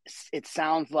 It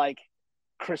sounds like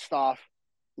Christoph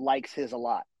likes his a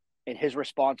lot. And his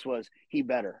response was, he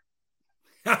better.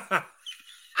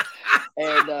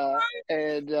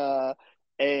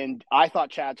 And I thought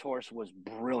Chad's horse was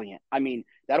brilliant. I mean,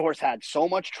 that horse had so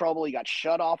much trouble. He got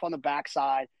shut off on the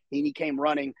backside. He came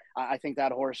running. I think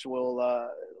that horse will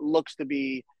looks to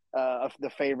be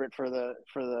the favorite for the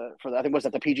I think was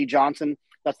that the PG Johnson.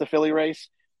 That's the Philly race.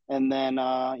 And then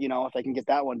if they can get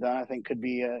that one done, I think could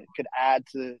add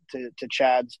to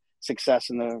Chad's success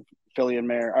in the Philly and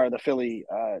Mare or the Philly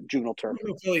juvenile turf.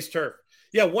 Philly's turf.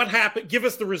 Yeah, what happened? Give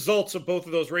us the results of both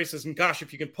of those races. And gosh,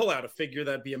 if you can pull out a figure,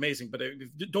 that'd be amazing. But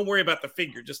don't worry about the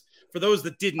figure. Just for those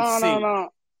that didn't see. No.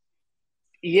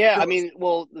 Yeah, I mean,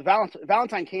 well,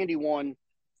 Valentine Candy won.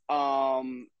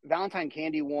 Valentine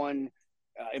Candy won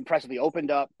impressively.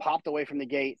 Opened up, popped away from the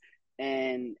gate,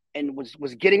 and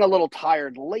was getting a little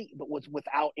tired late, but was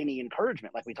without any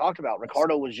encouragement. Like we talked about,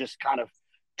 Ricardo was just kind of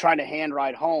trying to hand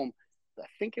ride home. I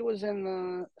think it was in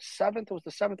the 7th. It was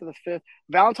the 7th or the 5th.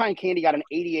 Valentine Candy got an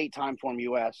 88 time form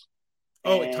US.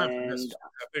 Oh, time form. I was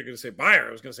going to say buyer.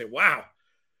 I was going to say, wow.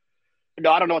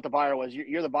 No, I don't know what the buyer was.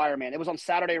 You're the buyer, man. It was on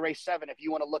Saturday, race 7. If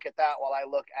you want to look at that while I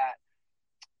look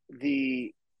at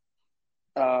the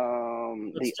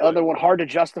other one, hard to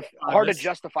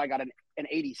justify got an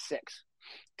 86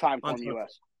 time form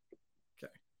US.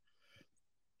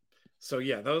 So,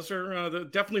 yeah, those are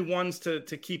definitely ones to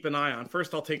keep an eye on.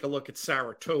 First, I'll take a look at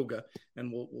Saratoga,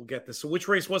 and we'll get this. So which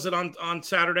race was it on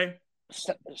Saturday?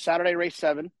 Saturday, race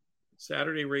 7.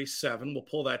 Saturday, race 7. We'll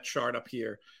pull that chart up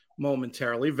here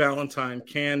momentarily. Valentine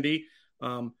Candy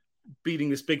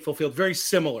beating this big full field. Very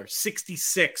similar,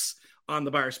 66 on the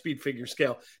Beyer speed figure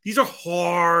scale. These are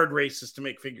hard races to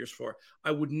make figures for. I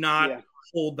would not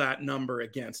hold that number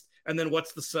against. And then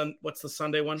what's the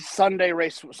Sunday one? Sunday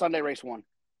race 1.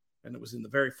 And it was in the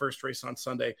very first race on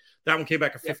Sunday. That one came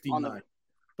back at 59.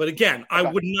 But again, I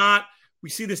would not. We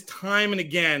see this time and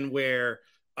again where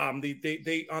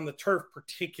they on the turf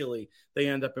particularly, they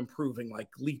end up improving like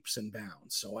leaps and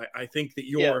bounds. So I think that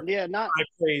your high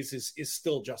praise is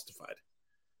still justified.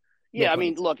 Yeah, I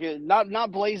mean, look,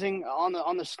 not blazing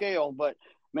on the scale, but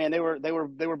man, they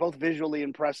were both visually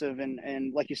impressive,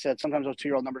 and like you said, sometimes those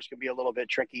 2-year-old numbers can be a little bit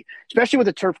tricky, especially with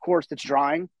a turf course that's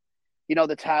drying.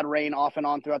 That's had rain off and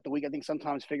on throughout the week. I think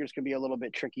sometimes figures can be a little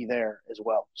bit tricky there as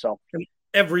well. So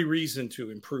every reason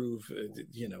to improve,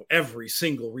 every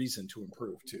single reason to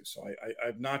improve too. So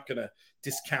I'm not going to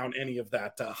discount any of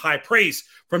that high praise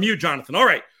from you, Jonathan. All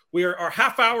right. Our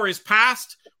half hour is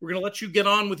past. We're going to let you get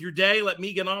on with your day. Let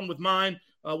me get on with mine.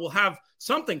 We'll have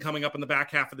something coming up in the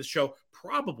back half of the show,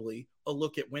 probably a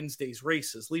look at Wednesday's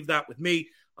races. Leave that with me.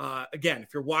 Again,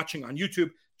 if you're watching on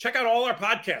YouTube, check out all our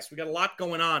podcasts. We got a lot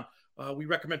going on. We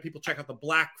recommend people check out the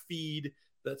Black feed.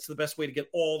 That's the best way to get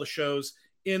all the shows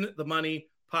in the Money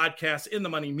podcast, in the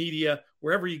Money Media,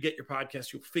 wherever you get your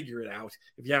podcast. You'll figure it out.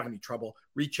 If you have any trouble,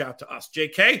 reach out to us.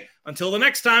 JK, until the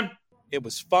next time. It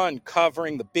was fun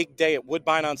covering the big day at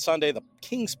Woodbine on Sunday, the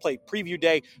Kings Plate preview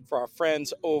day for our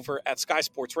friends over at Sky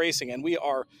Sports Racing. And we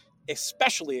are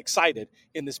especially excited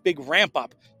in this big ramp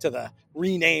up to the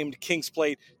renamed Kings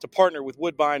Plate to partner with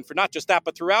Woodbine for not just that,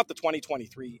 but throughout the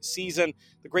 2023 season.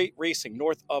 The great racing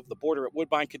north of the border at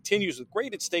Woodbine continues with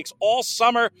graded stakes all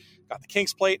summer. Got the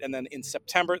Kings Plate, and then in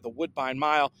September, the Woodbine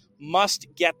Mile. Must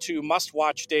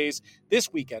watch days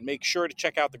this weekend. Make sure to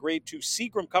check out the Grade 2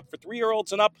 Seagram Cup for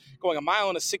 3-year-olds and up, going 1 mile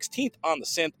and a 16th on the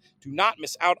Synth. Do not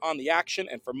miss out on the action,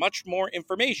 and for much more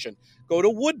information, go to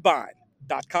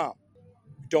woodbine.com.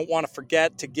 Don't want to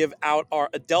forget to give out our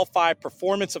Adelphi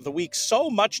Performance of the Week. So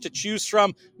much to choose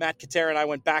from. Matt Katera and I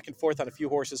went back and forth on a few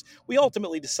horses. We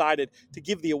ultimately decided to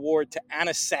give the award to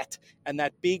Anisette and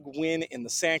that big win in the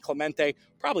San Clemente,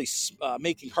 probably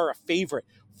making her a favorite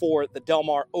for the Del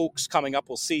Mar Oaks coming up.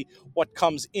 We'll see what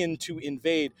comes in to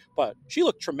invade, but she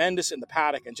looked tremendous in the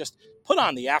paddock and just put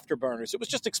on the afterburners. It was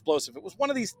just explosive. It was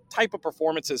one of these type of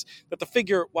performances that the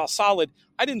figure, while solid,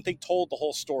 I didn't think told the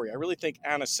whole story. I really think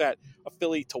Anisette, a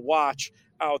filly to watch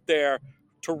out there.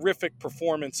 Terrific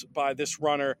performance by this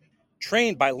runner,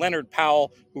 trained by Leonard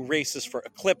Powell, who races for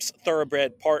Eclipse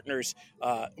Thoroughbred Partners.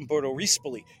 Umberto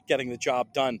Rispoli getting the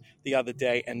job done the other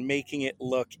day and making it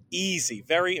look easy.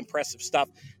 Very impressive stuff.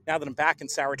 now that I'm back in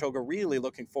Saratoga, really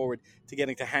looking forward to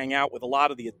getting to hang out with a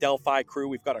lot of the Adelphi crew.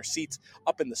 We've got our seats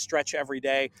up in the stretch every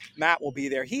day. Matt will be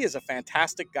there. He is a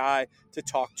fantastic guy to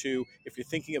talk to if you're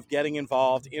thinking of getting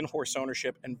involved in horse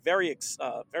ownership, and very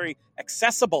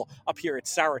accessible up here at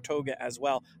Saratoga as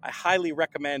well. I highly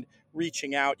recommend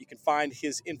reaching out. You can find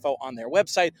his info on their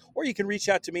website, or you can reach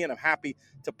out to me, and I'm happy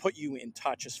to put you in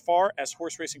touch. As far as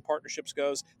horse racing partnerships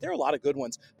goes, there are a lot of good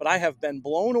ones, but I have been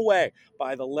blown away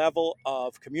by the level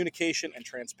of communication and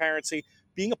transparency.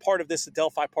 Being a part of this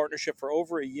Adelphi partnership for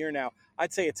over a year now,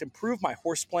 I'd say it's improved my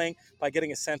horse playing by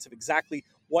getting a sense of exactly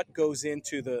what goes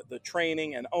into the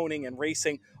training and owning and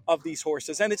racing of these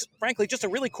horses. And it's frankly just a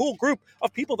really cool group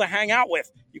of people to hang out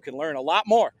with. You can learn a lot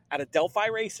more at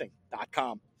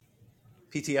adelphiracing.com.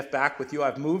 PTF back with you.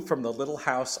 I've moved from the little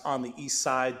house on the east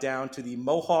side down to the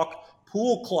Mohawk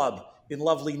Pool Club in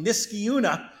lovely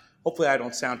Niskayuna. Hopefully I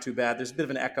don't sound too bad. There's a bit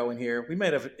of an echo in here. We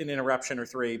might have an interruption or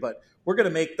three, but we're going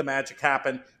to make the magic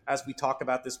happen as we talk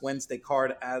about this Wednesday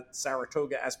card at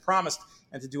Saratoga as promised.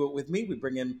 And to do it with me, we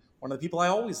bring in one of the people I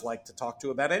always like to talk to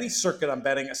about any circuit I'm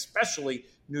betting, especially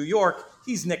New York.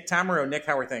 He's Nick Tamaro. Nick,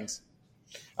 how are things?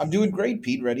 I'm doing great,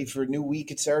 Pete. Ready for a new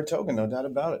week at Saratoga, no doubt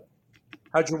about it.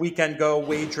 How'd your weekend go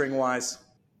wagering-wise?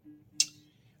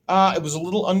 It was a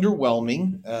little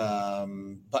underwhelming,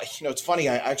 but it's funny.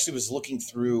 I actually was looking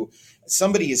through.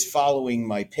 Somebody is following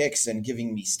my picks and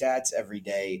giving me stats every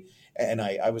day, and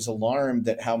I was alarmed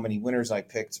at how many winners I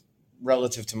picked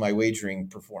relative to my wagering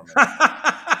performance.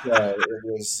 It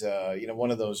was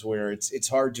one of those where it's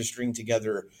hard to string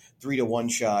together 3-to-1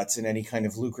 shots in any kind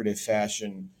of lucrative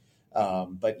fashion.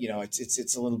 But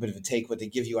it's a little bit of a take what they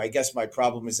give you. I guess my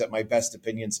problem is that my best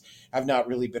opinions have not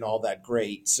really been all that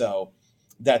great. So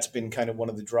that's been kind of one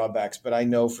of the drawbacks. But I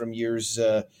know from years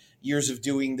of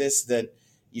doing this that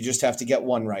you just have to get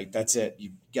one right. That's it.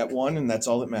 You get one, and that's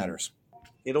all that matters.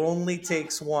 It only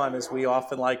takes one, as we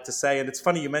often like to say. And it's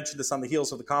funny you mentioned this on the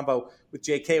heels of the combo with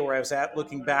JK, where I was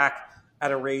looking back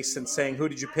at a race and saying, "Who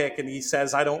did you pick?" And he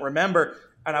says, "I don't remember."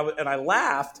 And I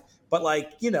laughed. But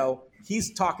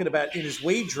he's talking about in his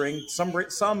wagering, some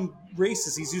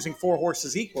races he's using 4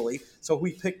 horses equally, so who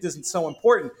he picked isn't so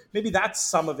important. Maybe that's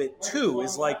some of it too,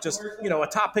 is a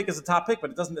top pick is a top pick, but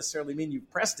it doesn't necessarily mean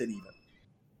you've pressed it even.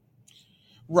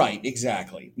 Right,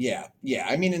 exactly. Yeah.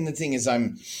 I mean, and the thing is,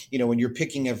 when you're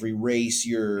picking every race,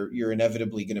 you're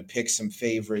inevitably going to pick some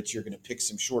favorites. You're going to pick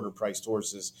some shorter priced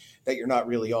horses that you're not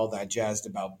really all that jazzed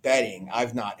about betting.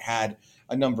 I've not had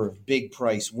a number of big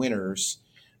price winners.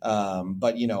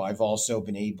 But I've also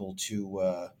been able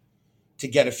to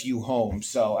get a few home.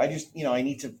 So I just, I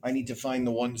need to find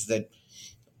the ones that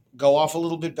go off a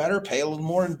little bit better, pay a little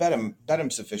more, and bet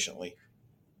them sufficiently.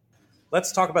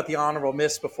 Let's talk about the honorable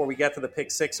miss before we get to the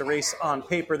pick six, a race on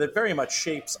paper that very much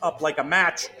shapes up like a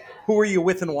match. Who are you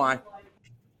with and why?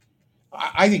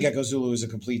 I think Echo Zulu is a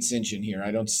complete cinch in here.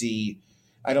 I don't see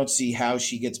how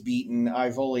she gets beaten.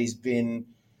 I've always been,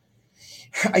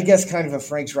 I guess, kind of a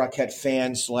Frank's Rocket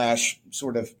fan /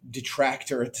 sort of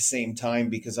detractor at the same time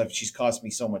because she's cost me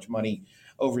so much money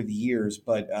over the years.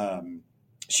 But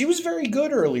she was very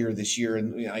good earlier this year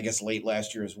and I guess late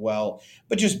last year as well.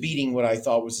 But just beating what I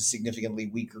thought was a significantly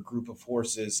weaker group of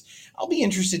horses. I'll be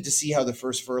interested to see how the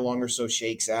first furlong or so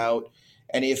shakes out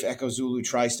and if Echo Zulu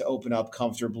tries to open up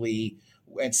comfortably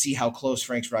and see how close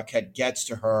Frank's Rocket gets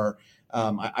to her.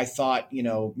 I thought,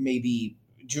 maybe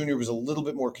Junior was a little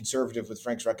bit more conservative with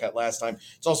Frank's Rocket last time.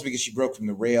 It's also because she broke from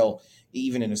the rail,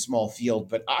 even in a small field.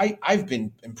 But I've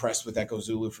been impressed with Echo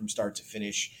Zulu from start to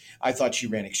finish. I thought she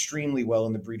ran extremely well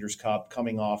in the Breeders' Cup,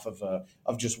 coming off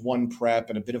of just one prep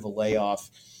and a bit of a layoff.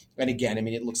 And again, I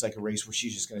mean, it looks like a race where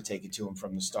she's just going to take it to him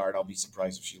from the start. I'll be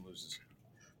surprised if she loses.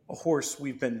 A horse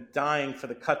we've been dying for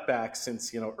the cutback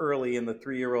since, early in the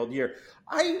 3-year-old year.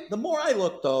 The more I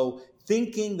look, though,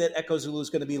 thinking that Echo Zulu is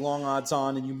going to be long odds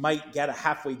on and you might get a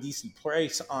halfway decent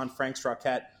price on Frank's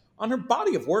Rocket, on her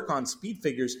body of work on speed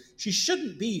figures, she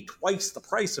shouldn't be twice the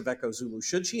price of Echo Zulu,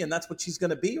 should she? And that's what she's going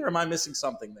to be, or am I missing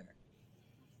something there?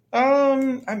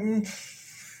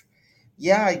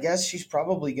 Yeah, I guess she's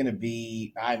probably going to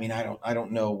be. I mean, I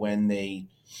don't know when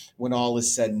all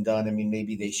is said and done. I mean,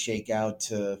 maybe they shake out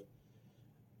to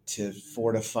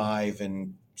 4 to 5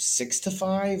 and 6 to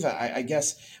 5. I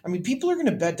guess. I mean, people are going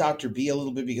to bet Dr. B a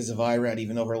little bit because of Irad,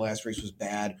 even though her last race was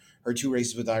bad. Her 2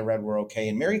 races with Irad were okay,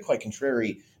 and Mary Quite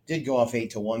Contrary did go off 8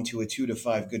 to 1 to a 2 to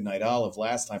 5 Good Night Olive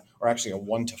last time, or actually a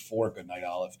 1 to 4 Good Night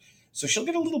Olive. So she'll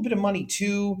get a little bit of money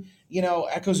too.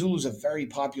 Echo Zulu's a very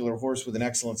popular horse with an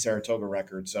excellent Saratoga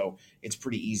record, so it's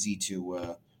pretty easy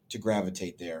to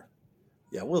gravitate there.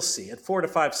 Yeah, we'll see. At 4 to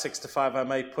 5, 6 to 5, I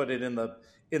might put it in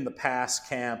in the pass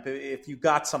camp. If you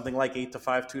got something like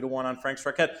 8-5, 2-1 on Frank's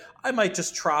Rocket, I might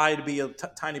just try to be a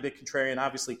tiny bit contrarian.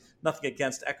 Obviously, nothing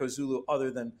against Echo Zulu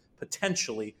other than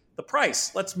potentially the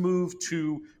price. Let's move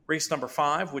to race number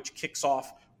 5, which kicks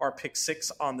off our pick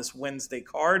 6 on this Wednesday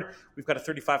card. We've got a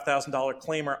 $35,000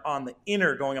 claimer on the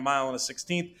inner going a mile and a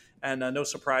 16th. And no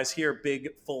surprise here, big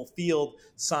full field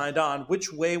signed on.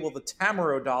 Which way will the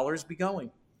Tamaro dollars be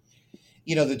going?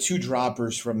 You know, the two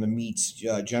droppers from the meets,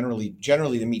 generally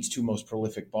the meets' two most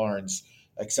prolific barns,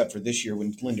 except for this year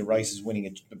when Linda Rice is winning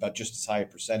at about just as high a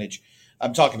percentage.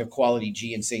 I'm talking of Quality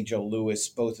G and St. Joe Louis,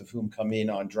 both of whom come in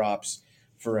on drops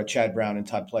for Chad Brown and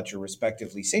Todd Pletcher,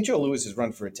 respectively. St. Joe Louis has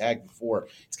run for a tag before.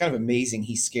 It's kind of amazing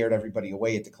he scared everybody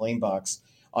away at the claim box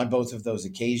on both of those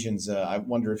occasions. I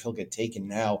wonder if he'll get taken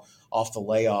now off the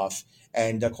layoff.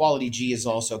 And Quality G is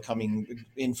also coming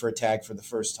in for a tag for the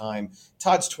first time.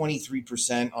 Todd's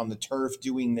 23% on the turf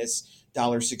doing this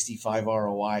 $1.65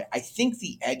 ROI. I think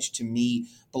the edge to me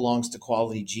belongs to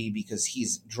Quality G because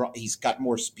he's got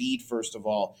more speed, first of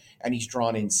all, and he's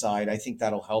drawn inside. I think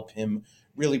that'll help him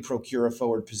really procure a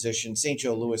forward position. St.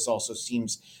 Joe Louis also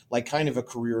seems like kind of a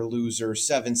career loser,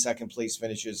 7 second-place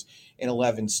finishes in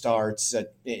 11 starts,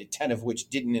 10 of which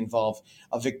didn't involve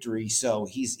a victory. So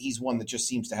he's one that just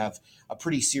seems to have a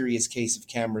pretty serious case of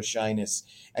camera shyness,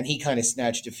 and he kind of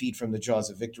snatched defeat from the jaws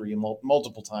of victory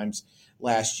multiple times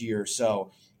last year.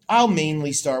 So I'll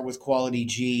mainly start with Quality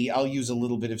G. I'll use a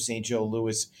little bit of St. Joe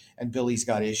Louis, and Billy's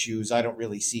got issues. I don't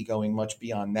really see going much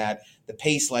beyond that. The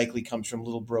pace likely comes from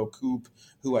Little Bro Coop,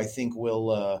 who I think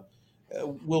will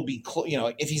be,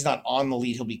 if he's not on the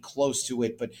lead, he'll be close to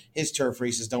it, but his turf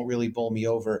races don't really bowl me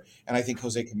over, and I think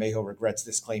Jose Camejo regrets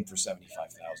this claim for $75,000.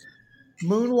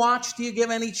 Moonwatch, do you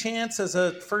give any chance as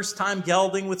a first-time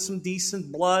gelding with some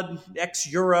decent blood,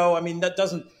 ex-Euro? I mean, that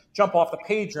doesn't jump off the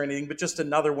page or anything, but just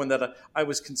another one that I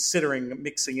was considering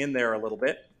mixing in there a little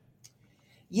bit.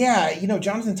 Yeah,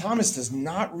 Jonathan Thomas does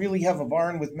not really have a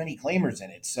barn with many claimers in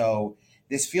it, so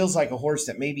this feels like a horse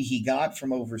that maybe he got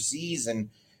from overseas, and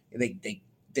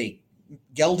they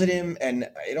gelded him, and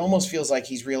it almost feels like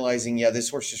he's realizing, this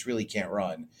horse just really can't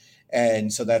run.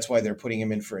 And so that's why they're putting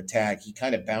him in for a tag. He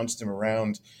kind of bounced him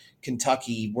around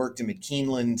Kentucky, worked him at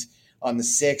Keeneland on the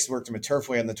 6th, worked him at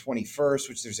Turfway on the 21st,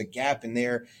 which there's a gap in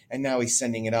there, and now he's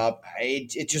sending it up.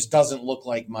 It just doesn't look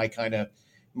like my kind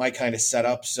of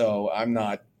setup, so I'm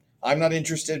not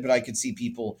interested, but I could see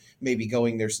people maybe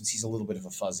going there since he's a little bit of a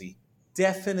fuzzy.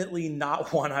 Definitely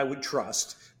not one I would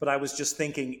trust, but I was just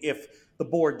thinking if the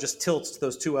board just tilts to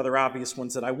those two other obvious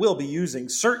ones that I will be using,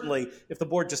 certainly if the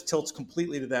board just tilts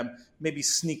completely to them, maybe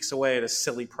sneaks away at a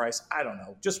silly price. I don't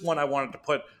know. Just one I wanted to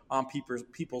put on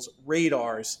people's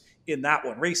radars in that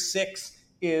one. Race 6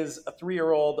 is a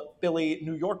 3-year-old Billy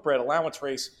New York bred allowance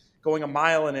race going a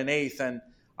mile and an eighth, and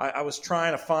I was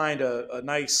trying to find a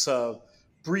nice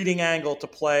breeding angle to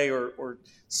play or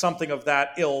something of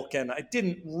that ilk, and I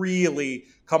didn't really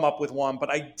come up with one,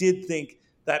 but I did think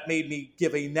that made me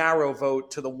give a narrow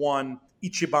vote to the 1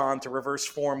 Ichiban to reverse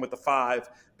form with the 5.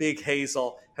 Big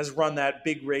Hazel has run that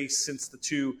big race since the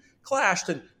 2 clashed,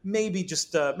 and maybe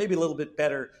a little bit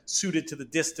better suited to the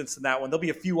distance than that one. There'll be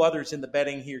a few others in the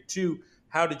betting here too.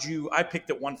 I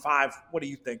picked at 1-5. What do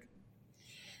you think?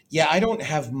 Yeah, I don't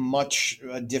have much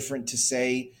different to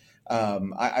say.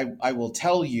 I will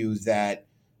tell you that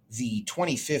the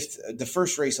 25th, the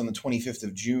first race on the 25th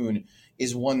of June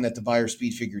is one that the Beyer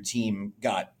Speed Figure team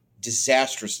got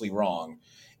disastrously wrong.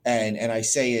 And I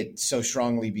say it so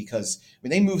strongly because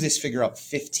they moved this figure up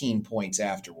 15 points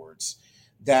afterwards.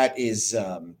 That's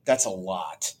a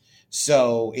lot.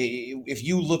 So if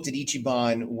you looked at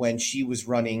Ichiban when she was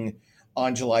running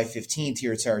on July 15th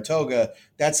here at Saratoga,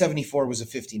 that 74 was a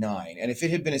 59. And if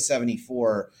it had been a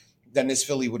 74, then this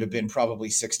filly would have been probably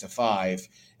 6-5.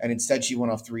 And instead she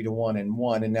went off 3-1 and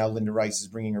won. And now Linda Rice is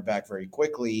bringing her back very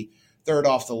quickly. Third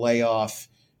off the layoff,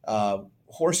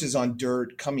 horses on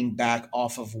dirt coming back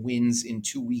off of wins in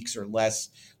 2 weeks or less.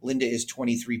 Linda is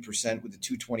 23% with a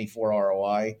 224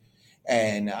 ROI.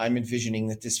 And I'm envisioning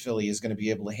that this filly is going to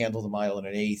be able to handle the mile and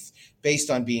an eighth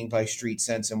based on being by street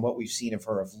sense and what we've seen of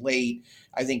her of late.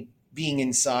 I think being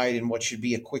inside in what should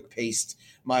be a quick-paced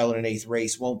mile and an eighth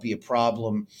race won't be a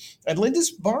problem. And Linda's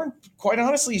barn, quite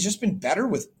honestly, has just been better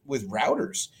with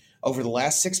routers over the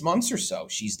last 6 months or so.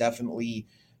 She's definitely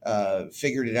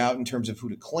figured it out in terms of who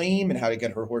to claim and how to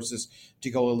get her horses to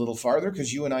go a little farther,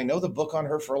 because you and I know the book on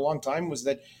her for a long time was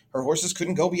that her horses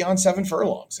couldn't go beyond 7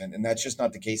 furlongs, and that's just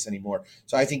not the case anymore.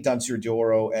 So I think Danseur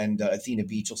d'Oro and Athena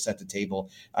Beach will set the table.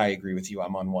 I agree with you.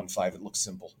 I'm on 1-5. It looks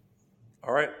simple.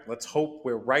 All right, let's hope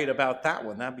we're right about that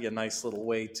one. That'd be a nice little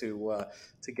way to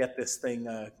get this thing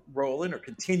rolling, or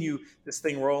continue this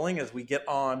thing rolling as we get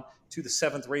on to the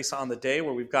 7th race on the day,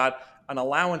 where we've got an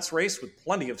allowance race with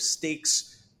plenty of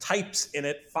stakes types in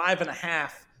it.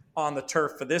 5.5 on the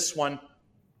turf for this one.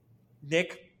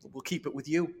 Nick, we'll keep it with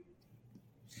you.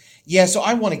 Yeah, so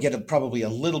I want to get probably a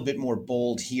little bit more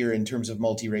bold here in terms of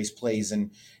multi-race plays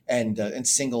and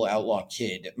single outlaw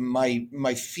kid.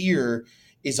 My fear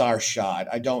is our shot.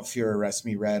 I don't fear Arrest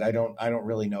Me Red. I don't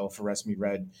really know if Arrest Me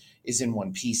Red is in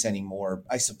one piece anymore.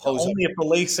 I suppose only if the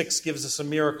Lasix gives us a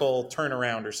miracle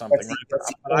turnaround or something. That's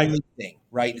the only thing,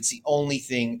 right? It's the only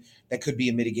thing that could be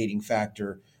a mitigating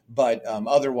factor. But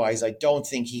otherwise, I don't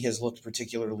think he has looked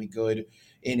particularly good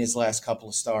in his last couple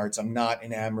of starts. I'm not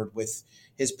enamored with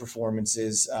his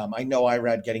performances. I know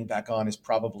Irad getting back on is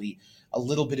probably a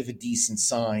little bit of a decent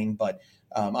sign, but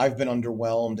I've been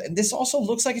underwhelmed. And this also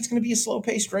looks like it's going to be a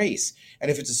slow-paced race. And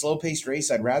if it's a slow-paced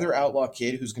race, I'd rather Outlaw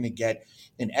Kid, who's going to get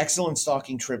an excellent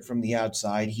stalking trip from the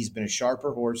outside. He's been a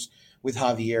sharper horse with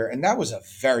Javier, and that was a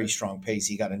very strong pace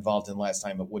he got involved in last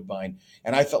time at Woodbine,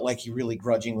 and I felt like he really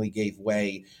grudgingly gave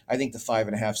way. I think the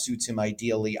 5.5 suits him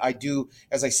ideally. I do,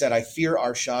 as I said, I fear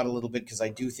our shot a little bit because I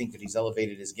do think that he's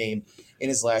elevated his game in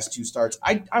his last 2 starts.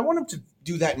 I want him to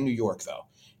do that in New York, though.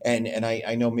 And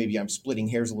I know maybe I'm splitting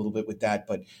hairs a little bit with that,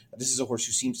 but this is a horse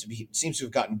who seems to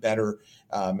have gotten better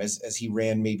as he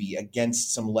ran maybe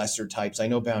against some lesser types. I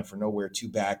know Bound for Nowhere 2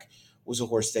 back was a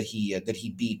horse that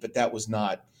he beat, but that was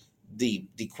not the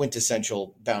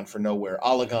quintessential Bound for Nowhere.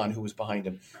 Allegan, who was behind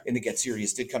him in the Get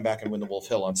Serious, did come back and win the Wolf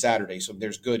Hill on Saturday. So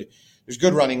there's good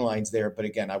running lines there. But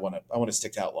again, I want to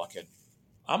stick to Outlaw Kid.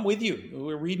 I'm with you.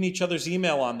 We're reading each other's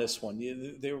email on this one.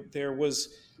 There was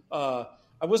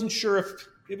I wasn't sure if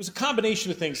it was a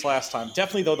combination of things last time.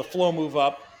 Definitely, though, the flow move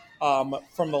up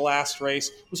from the last race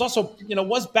was also,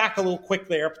 was back a little quick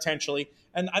there potentially.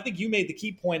 And I think you made the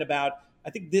key point about, I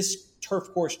think this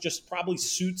turf course just probably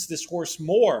suits this horse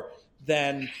more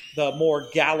than the more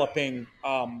galloping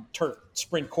turf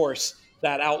sprint course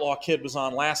that Outlaw Kid was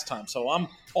on last time. So I'm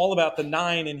all about the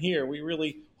 9 in here.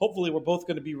 Hopefully we're both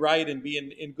going to be right and be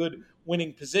in good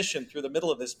winning position through the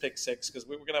middle of this pick 6, because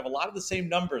we're going to have a lot of the same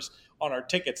numbers on our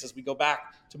tickets as we go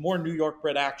back to more New York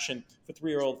bred action for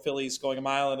 3-year-old fillies going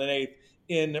 1 1/8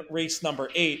 in race number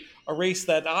 8, a race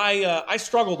that I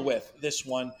struggled with this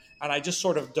one, and I just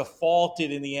sort of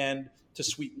defaulted in the end to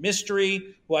Sweet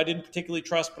Mystery, who I didn't particularly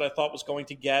trust, but I thought was going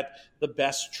to get the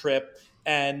best trip,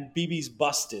 and BB's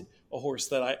Busted, a horse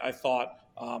that I thought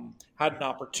had an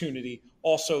opportunity.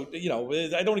 Also,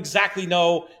 I don't exactly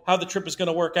know how the trip is going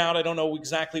to work out. I don't know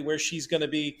exactly where she's going to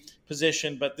be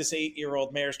positioned, but this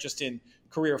 8-year-old mare is just in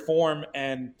career form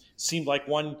and seemed like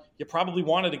one you probably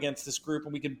wanted against this group,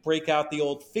 and we can break out the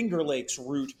old Finger Lakes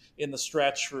route in the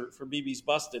stretch for BB's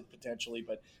Busted potentially.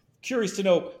 But curious to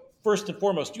know, first and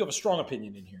foremost, do you have a strong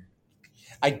opinion in here?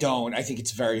 I don't. I think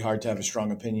it's very hard to have a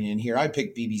strong opinion in here. I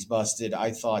picked BB's Busted.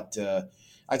 I thought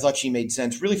she made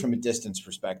sense really from a distance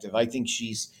perspective. I think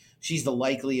she's the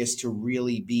likeliest to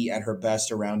really be at her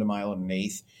best around 1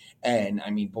 1/8. And I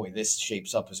mean, boy, this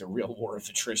shapes up as a real war of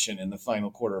attrition in the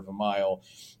final quarter of a mile.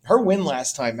 Her win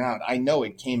last time out, I know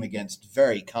it came against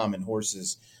very common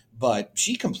horses, but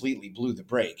she completely blew the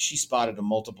brake. She spotted them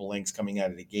multiple lengths coming out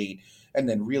of the gate and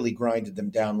then really grinded them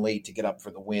down late to get up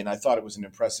for the win. I thought it was an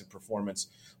impressive performance,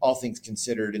 all things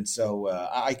considered. And so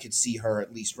I could see her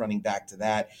at least running back to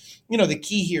that. The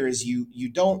key here is you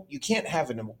can't have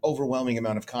an overwhelming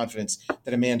amount of confidence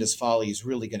that Amanda's Folly is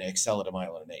really going to excel at 1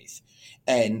 1/8.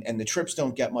 And the trips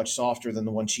don't get much softer than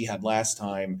the one she had last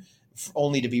time,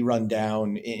 only to be run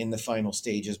down in the final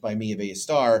stages by Mia Vea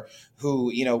Star,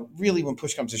 who, really when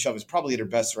push comes to shove is probably at her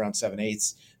best around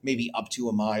 7/8, maybe up to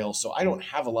a mile. So I don't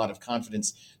have a lot of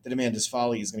confidence that Amanda's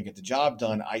Folly is going to get the job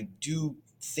done. I do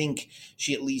think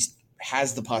she at least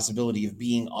has the possibility of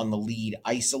being on the lead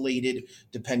isolated,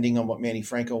 depending on what Manny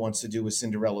Franco wants to do with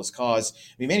Cinderella's Cause.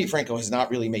 I mean, Manny Franco has not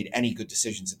really made any good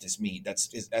decisions at this meet. That's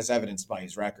as evidenced by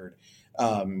his record.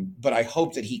 But I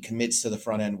hope that he commits to the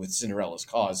front end with Cinderella's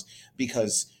Cause,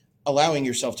 because allowing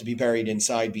yourself to be buried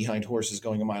inside behind horses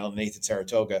going 1 1/8 at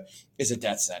Saratoga is a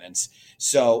death sentence.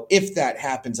 So if that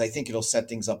happens, I think it'll set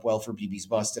things up well for BB's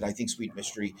Busted. I think Sweet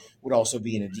Mystery would also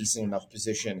be in a decent enough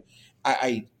position.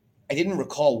 I didn't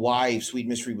recall why Sweet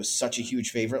Mystery was such a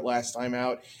huge favorite last time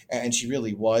out, and she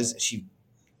really was. She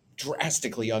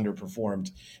drastically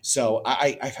underperformed. So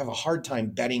I have a hard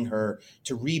time betting her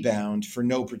to rebound for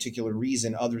no particular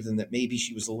reason other than that maybe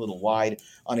she was a little wide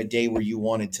on a day where you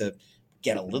wanted to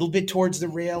get a little bit towards the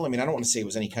rail. I mean, I don't want to say it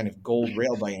was any kind of gold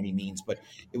rail by any means, but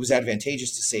it was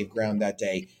advantageous to save ground that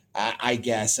day. I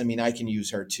guess. I mean, I can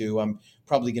use her too. I'm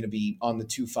probably going to be on the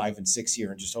 2, 5, and 6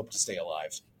 here and just hope to stay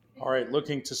alive. All right,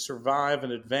 looking to survive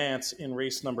and advance in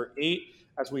race number 8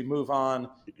 as we move on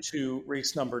to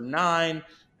race number 9.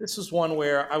 This is one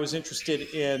where I was interested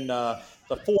in the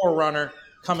forerunner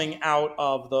coming out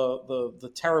of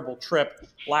the terrible trip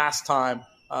last time,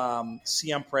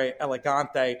 Siempre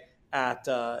Elegante at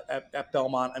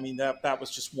Belmont. I mean, that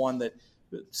was just one that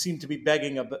seemed to be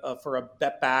begging for a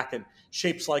bet back, and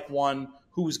shapes like one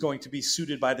who is going to be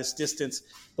suited by this distance.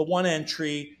 The one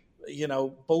entry,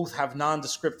 both have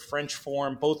nondescript French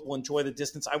form. Both will enjoy the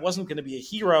distance. I wasn't going to be a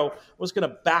hero. I was going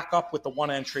to back up with the one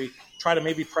entry, try to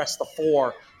maybe press the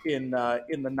 4 in the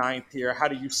 9th here. How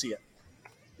do you see it?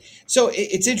 So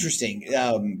it's interesting.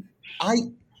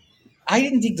 I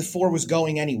didn't think the 4 was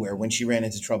going anywhere when she ran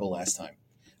into trouble last time.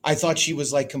 I thought she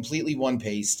was like completely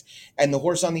one-paced, and the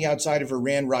horse on the outside of her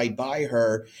ran right by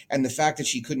her, and the fact that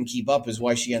she couldn't keep up is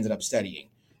why she ended up steadying.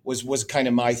 Was kind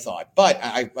of my thought. But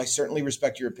I certainly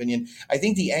respect your opinion. I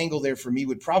think the angle there for me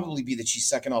would probably be that she's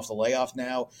second off the layoff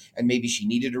now, and maybe she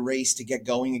needed a race to get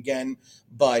going again.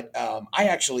 But I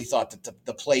actually thought that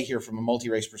the play here from a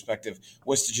multi-race perspective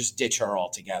was to just ditch her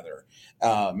altogether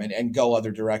and go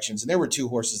other directions. And there were 2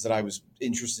 horses that I was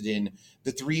interested in.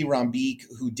 The 3, Rambique,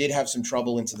 who did have some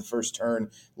trouble into the first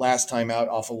turn last time out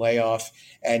off a layoff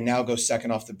and now goes second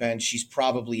off the bench. She's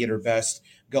probably at her best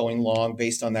going long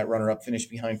based on that runner-up finish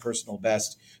behind Personal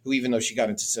Best, who, even though she got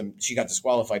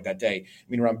disqualified that day. I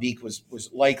mean, Rambique was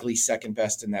likely second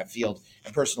best in that field,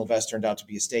 and Personal Best turned out to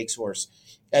be a stakes horse.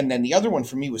 And then the other one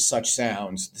for me was Such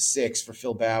Sounds, the 6 for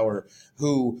Phil Bauer,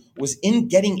 who was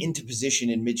getting into position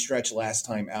in mid-stretch last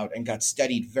time out and got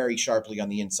steadied very sharply on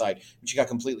the inside. And she got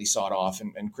completely sawed off,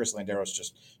 and Chris Landeros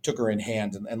just took her in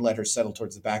hand and let her settle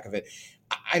towards the back of it.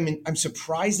 I'm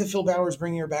surprised that Phil Bauer is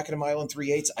bringing her back at 1 mile and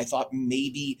 3/8. I thought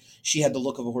maybe she had the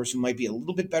look of a horse who might be a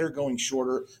little bit better going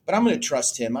shorter, but I'm going to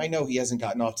trust him. I know he hasn't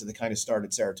gotten off to the kind of start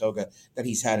at Saratoga that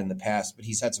he's had in the past, but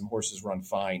he's had some horses run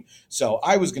fine. So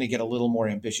I was going to get a little more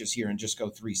ambitious here and just go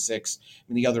 3-6. I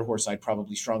mean, the other horse I'd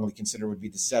probably strongly consider would be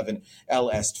the 7,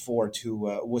 El Est Fort, who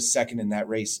was second in that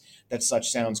race that Such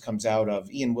Sounds comes out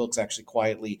of. Ian Wilkes actually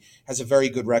quietly has a very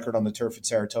good record on the turf at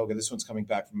Saratoga. This one's coming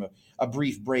back from a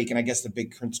brief break, and I guess the big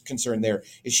concern there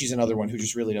is she's another one who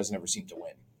just really doesn't ever seem to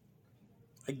win.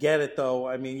 I get it, though.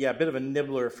 I mean, yeah, a bit of a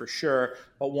nibbler for sure,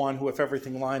 but one who, if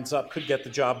everything lines up, could get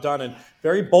the job done. And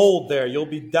very bold there. You'll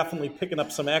be definitely picking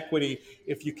up some equity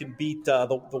if you can beat the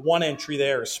one entry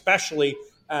there, especially.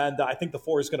 And I think the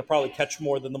 4 is going to probably catch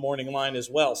more than the morning line as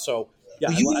well. So, yeah.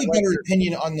 Well, you have a better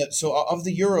opinion on of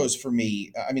the Euros for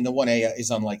me. I mean, the 1A is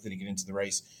unlikely to get into the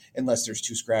race unless there's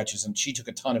 2 scratches, and she took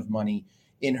a ton of money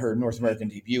in her North American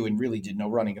debut and really did no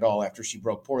running at all after she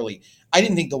broke poorly. I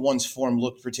didn't think the 1's form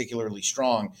looked particularly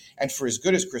strong. And for as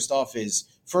good as Christophe is,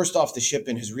 first off the ship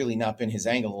in has really not been his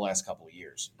angle the last couple of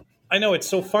years. I know, it's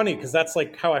so funny because that's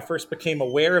like how I first became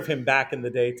aware of him back in the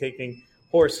day, taking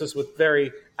horses with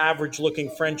very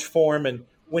average-looking French form and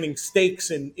winning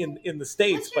stakes in the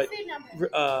States. What's your food number?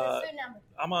 Food number?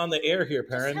 I'm on the air here,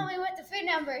 Perrin. Just tell me what the food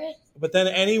number is. But then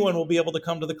anyone will be able to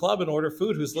come to the club and order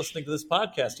food who's listening to this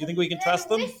podcast. Do you think we can trust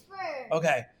them? Whisper.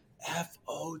 Okay.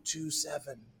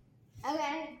 F027.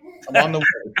 Okay. I'm on the way.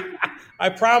 I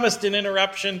promised an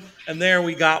interruption, and there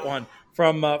we got one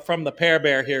from the Pear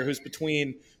Bear here, who's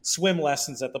between swim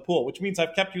lessons at the pool, which means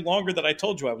I've kept you longer than I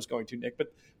told you I was going to, Nick.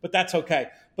 But that's okay.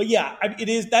 But yeah,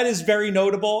 that is very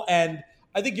notable, and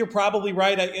I think you're probably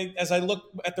right. As I look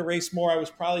at the race more, I was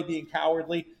probably being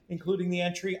cowardly, including the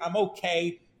entry. I'm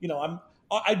okay.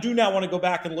 I do now want to go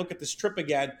back and look at this trip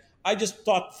again. I just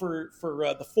thought for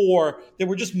the 4, there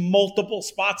were just multiple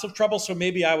spots of trouble, so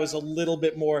maybe I was a little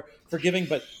bit more forgiving.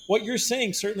 But what you're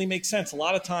saying certainly makes sense. A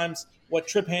lot of times what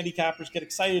trip handicappers get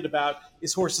excited about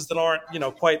is horses that aren't,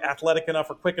 quite athletic enough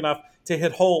or quick enough to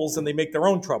hit holes, and they make their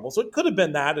own trouble. So it could have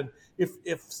been that. And if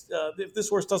this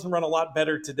horse doesn't run a lot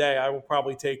better today, I will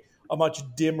probably take a much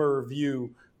dimmer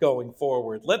view going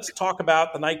forward. Let's talk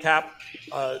about the nightcap.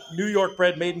 New York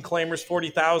bred maiden claimers,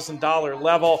 $40,000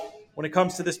 level. When it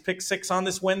comes to this pick 6 on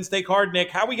this Wednesday card,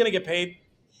 Nick, how are we going to get paid?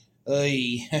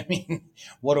 I mean,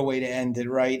 what a way to end it,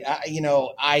 right?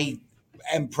 I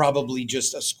am probably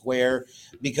just a square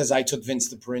because I took Vince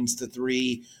the Prince to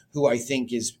 3, who I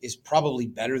think is probably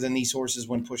better than these horses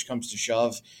when push comes to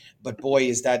shove. But boy,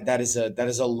 that is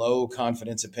a low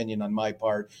confidence opinion on my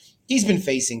part. He's been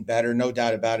facing better, no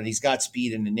doubt about it. He's got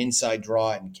speed and an inside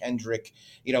draw, and Kendrick,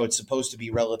 it's supposed to be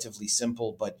relatively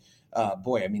simple, but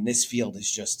boy, I mean, this field is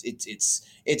just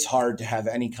it's hard to have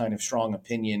any kind of strong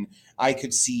opinion. I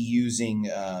could see using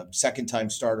second time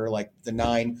starter like the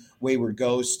 9 Wayward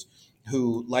Ghost,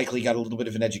 who likely got a little bit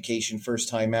of an education first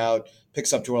time out,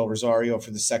 picks up Joel Rosario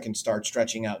for the second start,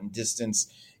 stretching out in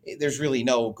distance. There's really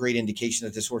no great indication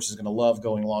that this horse is going to love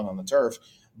going along on the turf,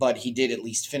 but he did at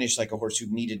least finish like a horse who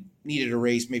needed a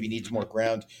race, maybe needs more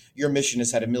ground. Your Mission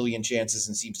has had a million chances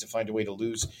and seems to find a way to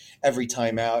lose every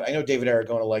time out. I know David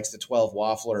Aragona likes the 12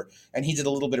 Waffler, and he did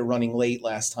a little bit of running late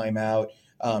last time out.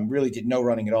 Really did no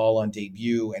running at all on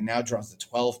debut, and now draws the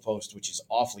 12 post, which is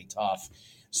awfully tough.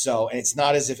 So, and it's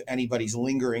not as if anybody's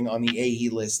lingering on the AE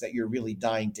list that you're really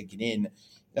dying to get in.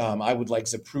 I would like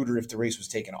Zapruder if the race was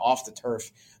taken off the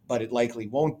turf, but it likely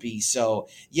won't be. So,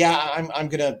 yeah, I'm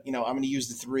gonna use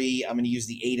the 3. I'm gonna use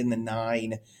the 8 and the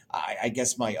 9. I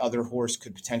guess my other horse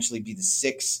could potentially be the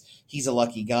 6. He's a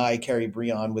lucky guy. Carrie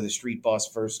Breon with a Street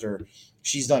Boss firster.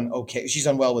 She's done okay. She's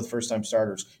done well with first time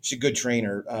starters. She's a good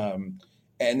trainer.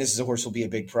 And this is a horse will be a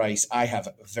big price. I have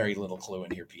very little clue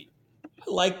in here, Pete.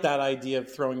 I like that idea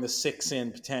of throwing the 6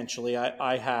 in potentially.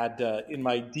 I had in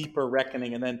my deeper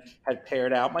reckoning and then had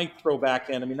paired out. Might throw back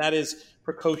in. I mean, that is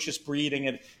precocious breeding.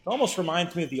 And it almost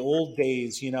reminds me of the old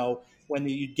days, when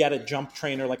you'd get a jump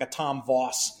trainer like a Tom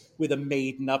Voss with a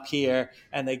maiden up here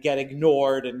and they get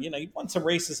ignored. And, you won some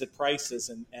races at prices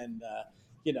and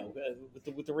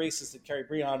with the races that Carrie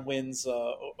Breon wins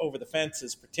over the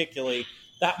fences particularly,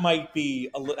 that might be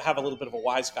have a little bit of a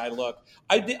wise guy look.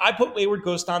 I put Wayward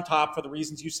Ghost on top for the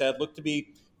reasons you said. Look to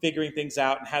be figuring things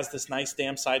out and has this nice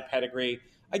damn side pedigree.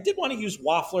 I did want to use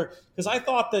Waffler because I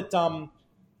thought that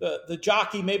the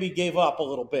jockey maybe gave up a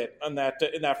little bit on that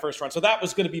in that first run. So that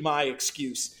was going to be my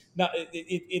excuse. Now,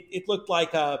 it looked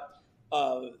like there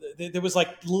was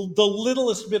like the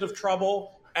littlest bit of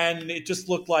trouble, and it just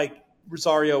looked like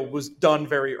Rosario was done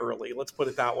very early. Let's put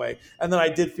it that way. And then I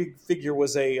did figure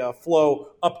was a flow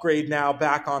upgrade now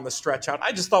back on the stretch out.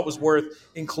 I just thought was worth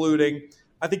including.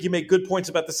 I think you make good points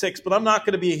about the 6, but I'm not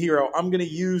going to be a hero. I'm going to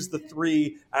use the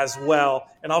 3 as well,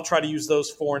 and I'll try to use those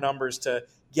 4 numbers to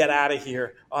get out of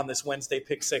here on this Wednesday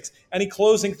Pick 6. Any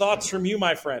closing thoughts from you,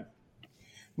 my friend?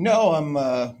 No, I'm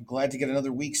glad to get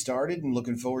another week started and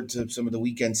looking forward to some of the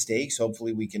weekend stakes.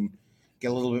 Hopefully we can get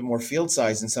a little bit more field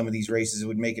size in some of these races. It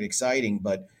would make it exciting,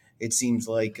 but it seems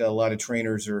like a lot of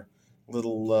trainers are a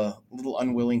little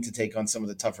unwilling to take on some of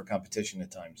the tougher competition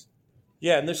at times.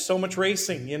 Yeah, and there's so much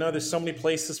racing. There's so many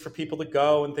places for people to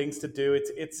go and things to do.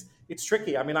 It's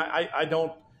tricky. I mean, I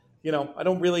don't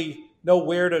really know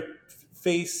where to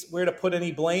put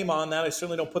any blame on that. I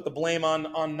certainly don't put the blame on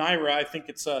NYRA. I think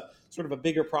it's a sort of a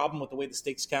bigger problem with the way the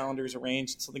stakes calendar is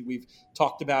arranged. It's something we've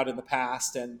talked about in the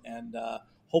past, and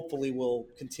hopefully will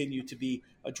continue to be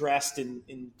addressed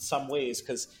in some ways,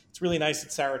 because it's really nice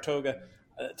at Saratoga.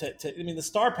 The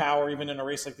star power, even in a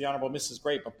race like the Honorable Miss, is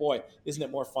great, but boy, isn't it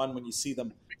more fun when you see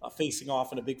them facing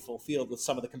off in a big full field with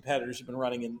some of the competitors who've been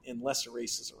running in lesser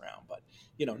races around. But,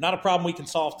 not a problem we can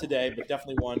solve today, but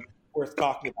definitely one worth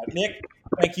talking about. Nick,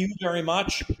 thank you very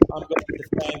much. I'm going to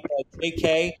thank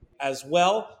JK as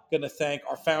well. Going to thank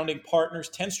our founding partners,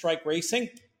 10 Strike Racing.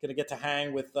 Going to get to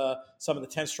hang with some of the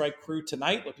 10 Strike crew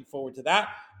tonight. Looking forward to that,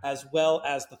 as well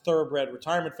as the Thoroughbred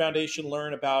Retirement Foundation.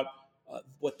 Learn about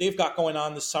what they've got going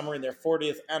on this summer in their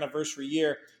 40th anniversary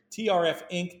year.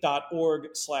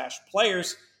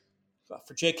 trfinc.org/players.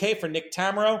 For JK, for Nick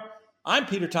Tamero, I'm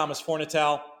Peter Thomas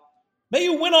Fornatel. May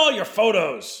you win all your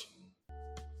photos.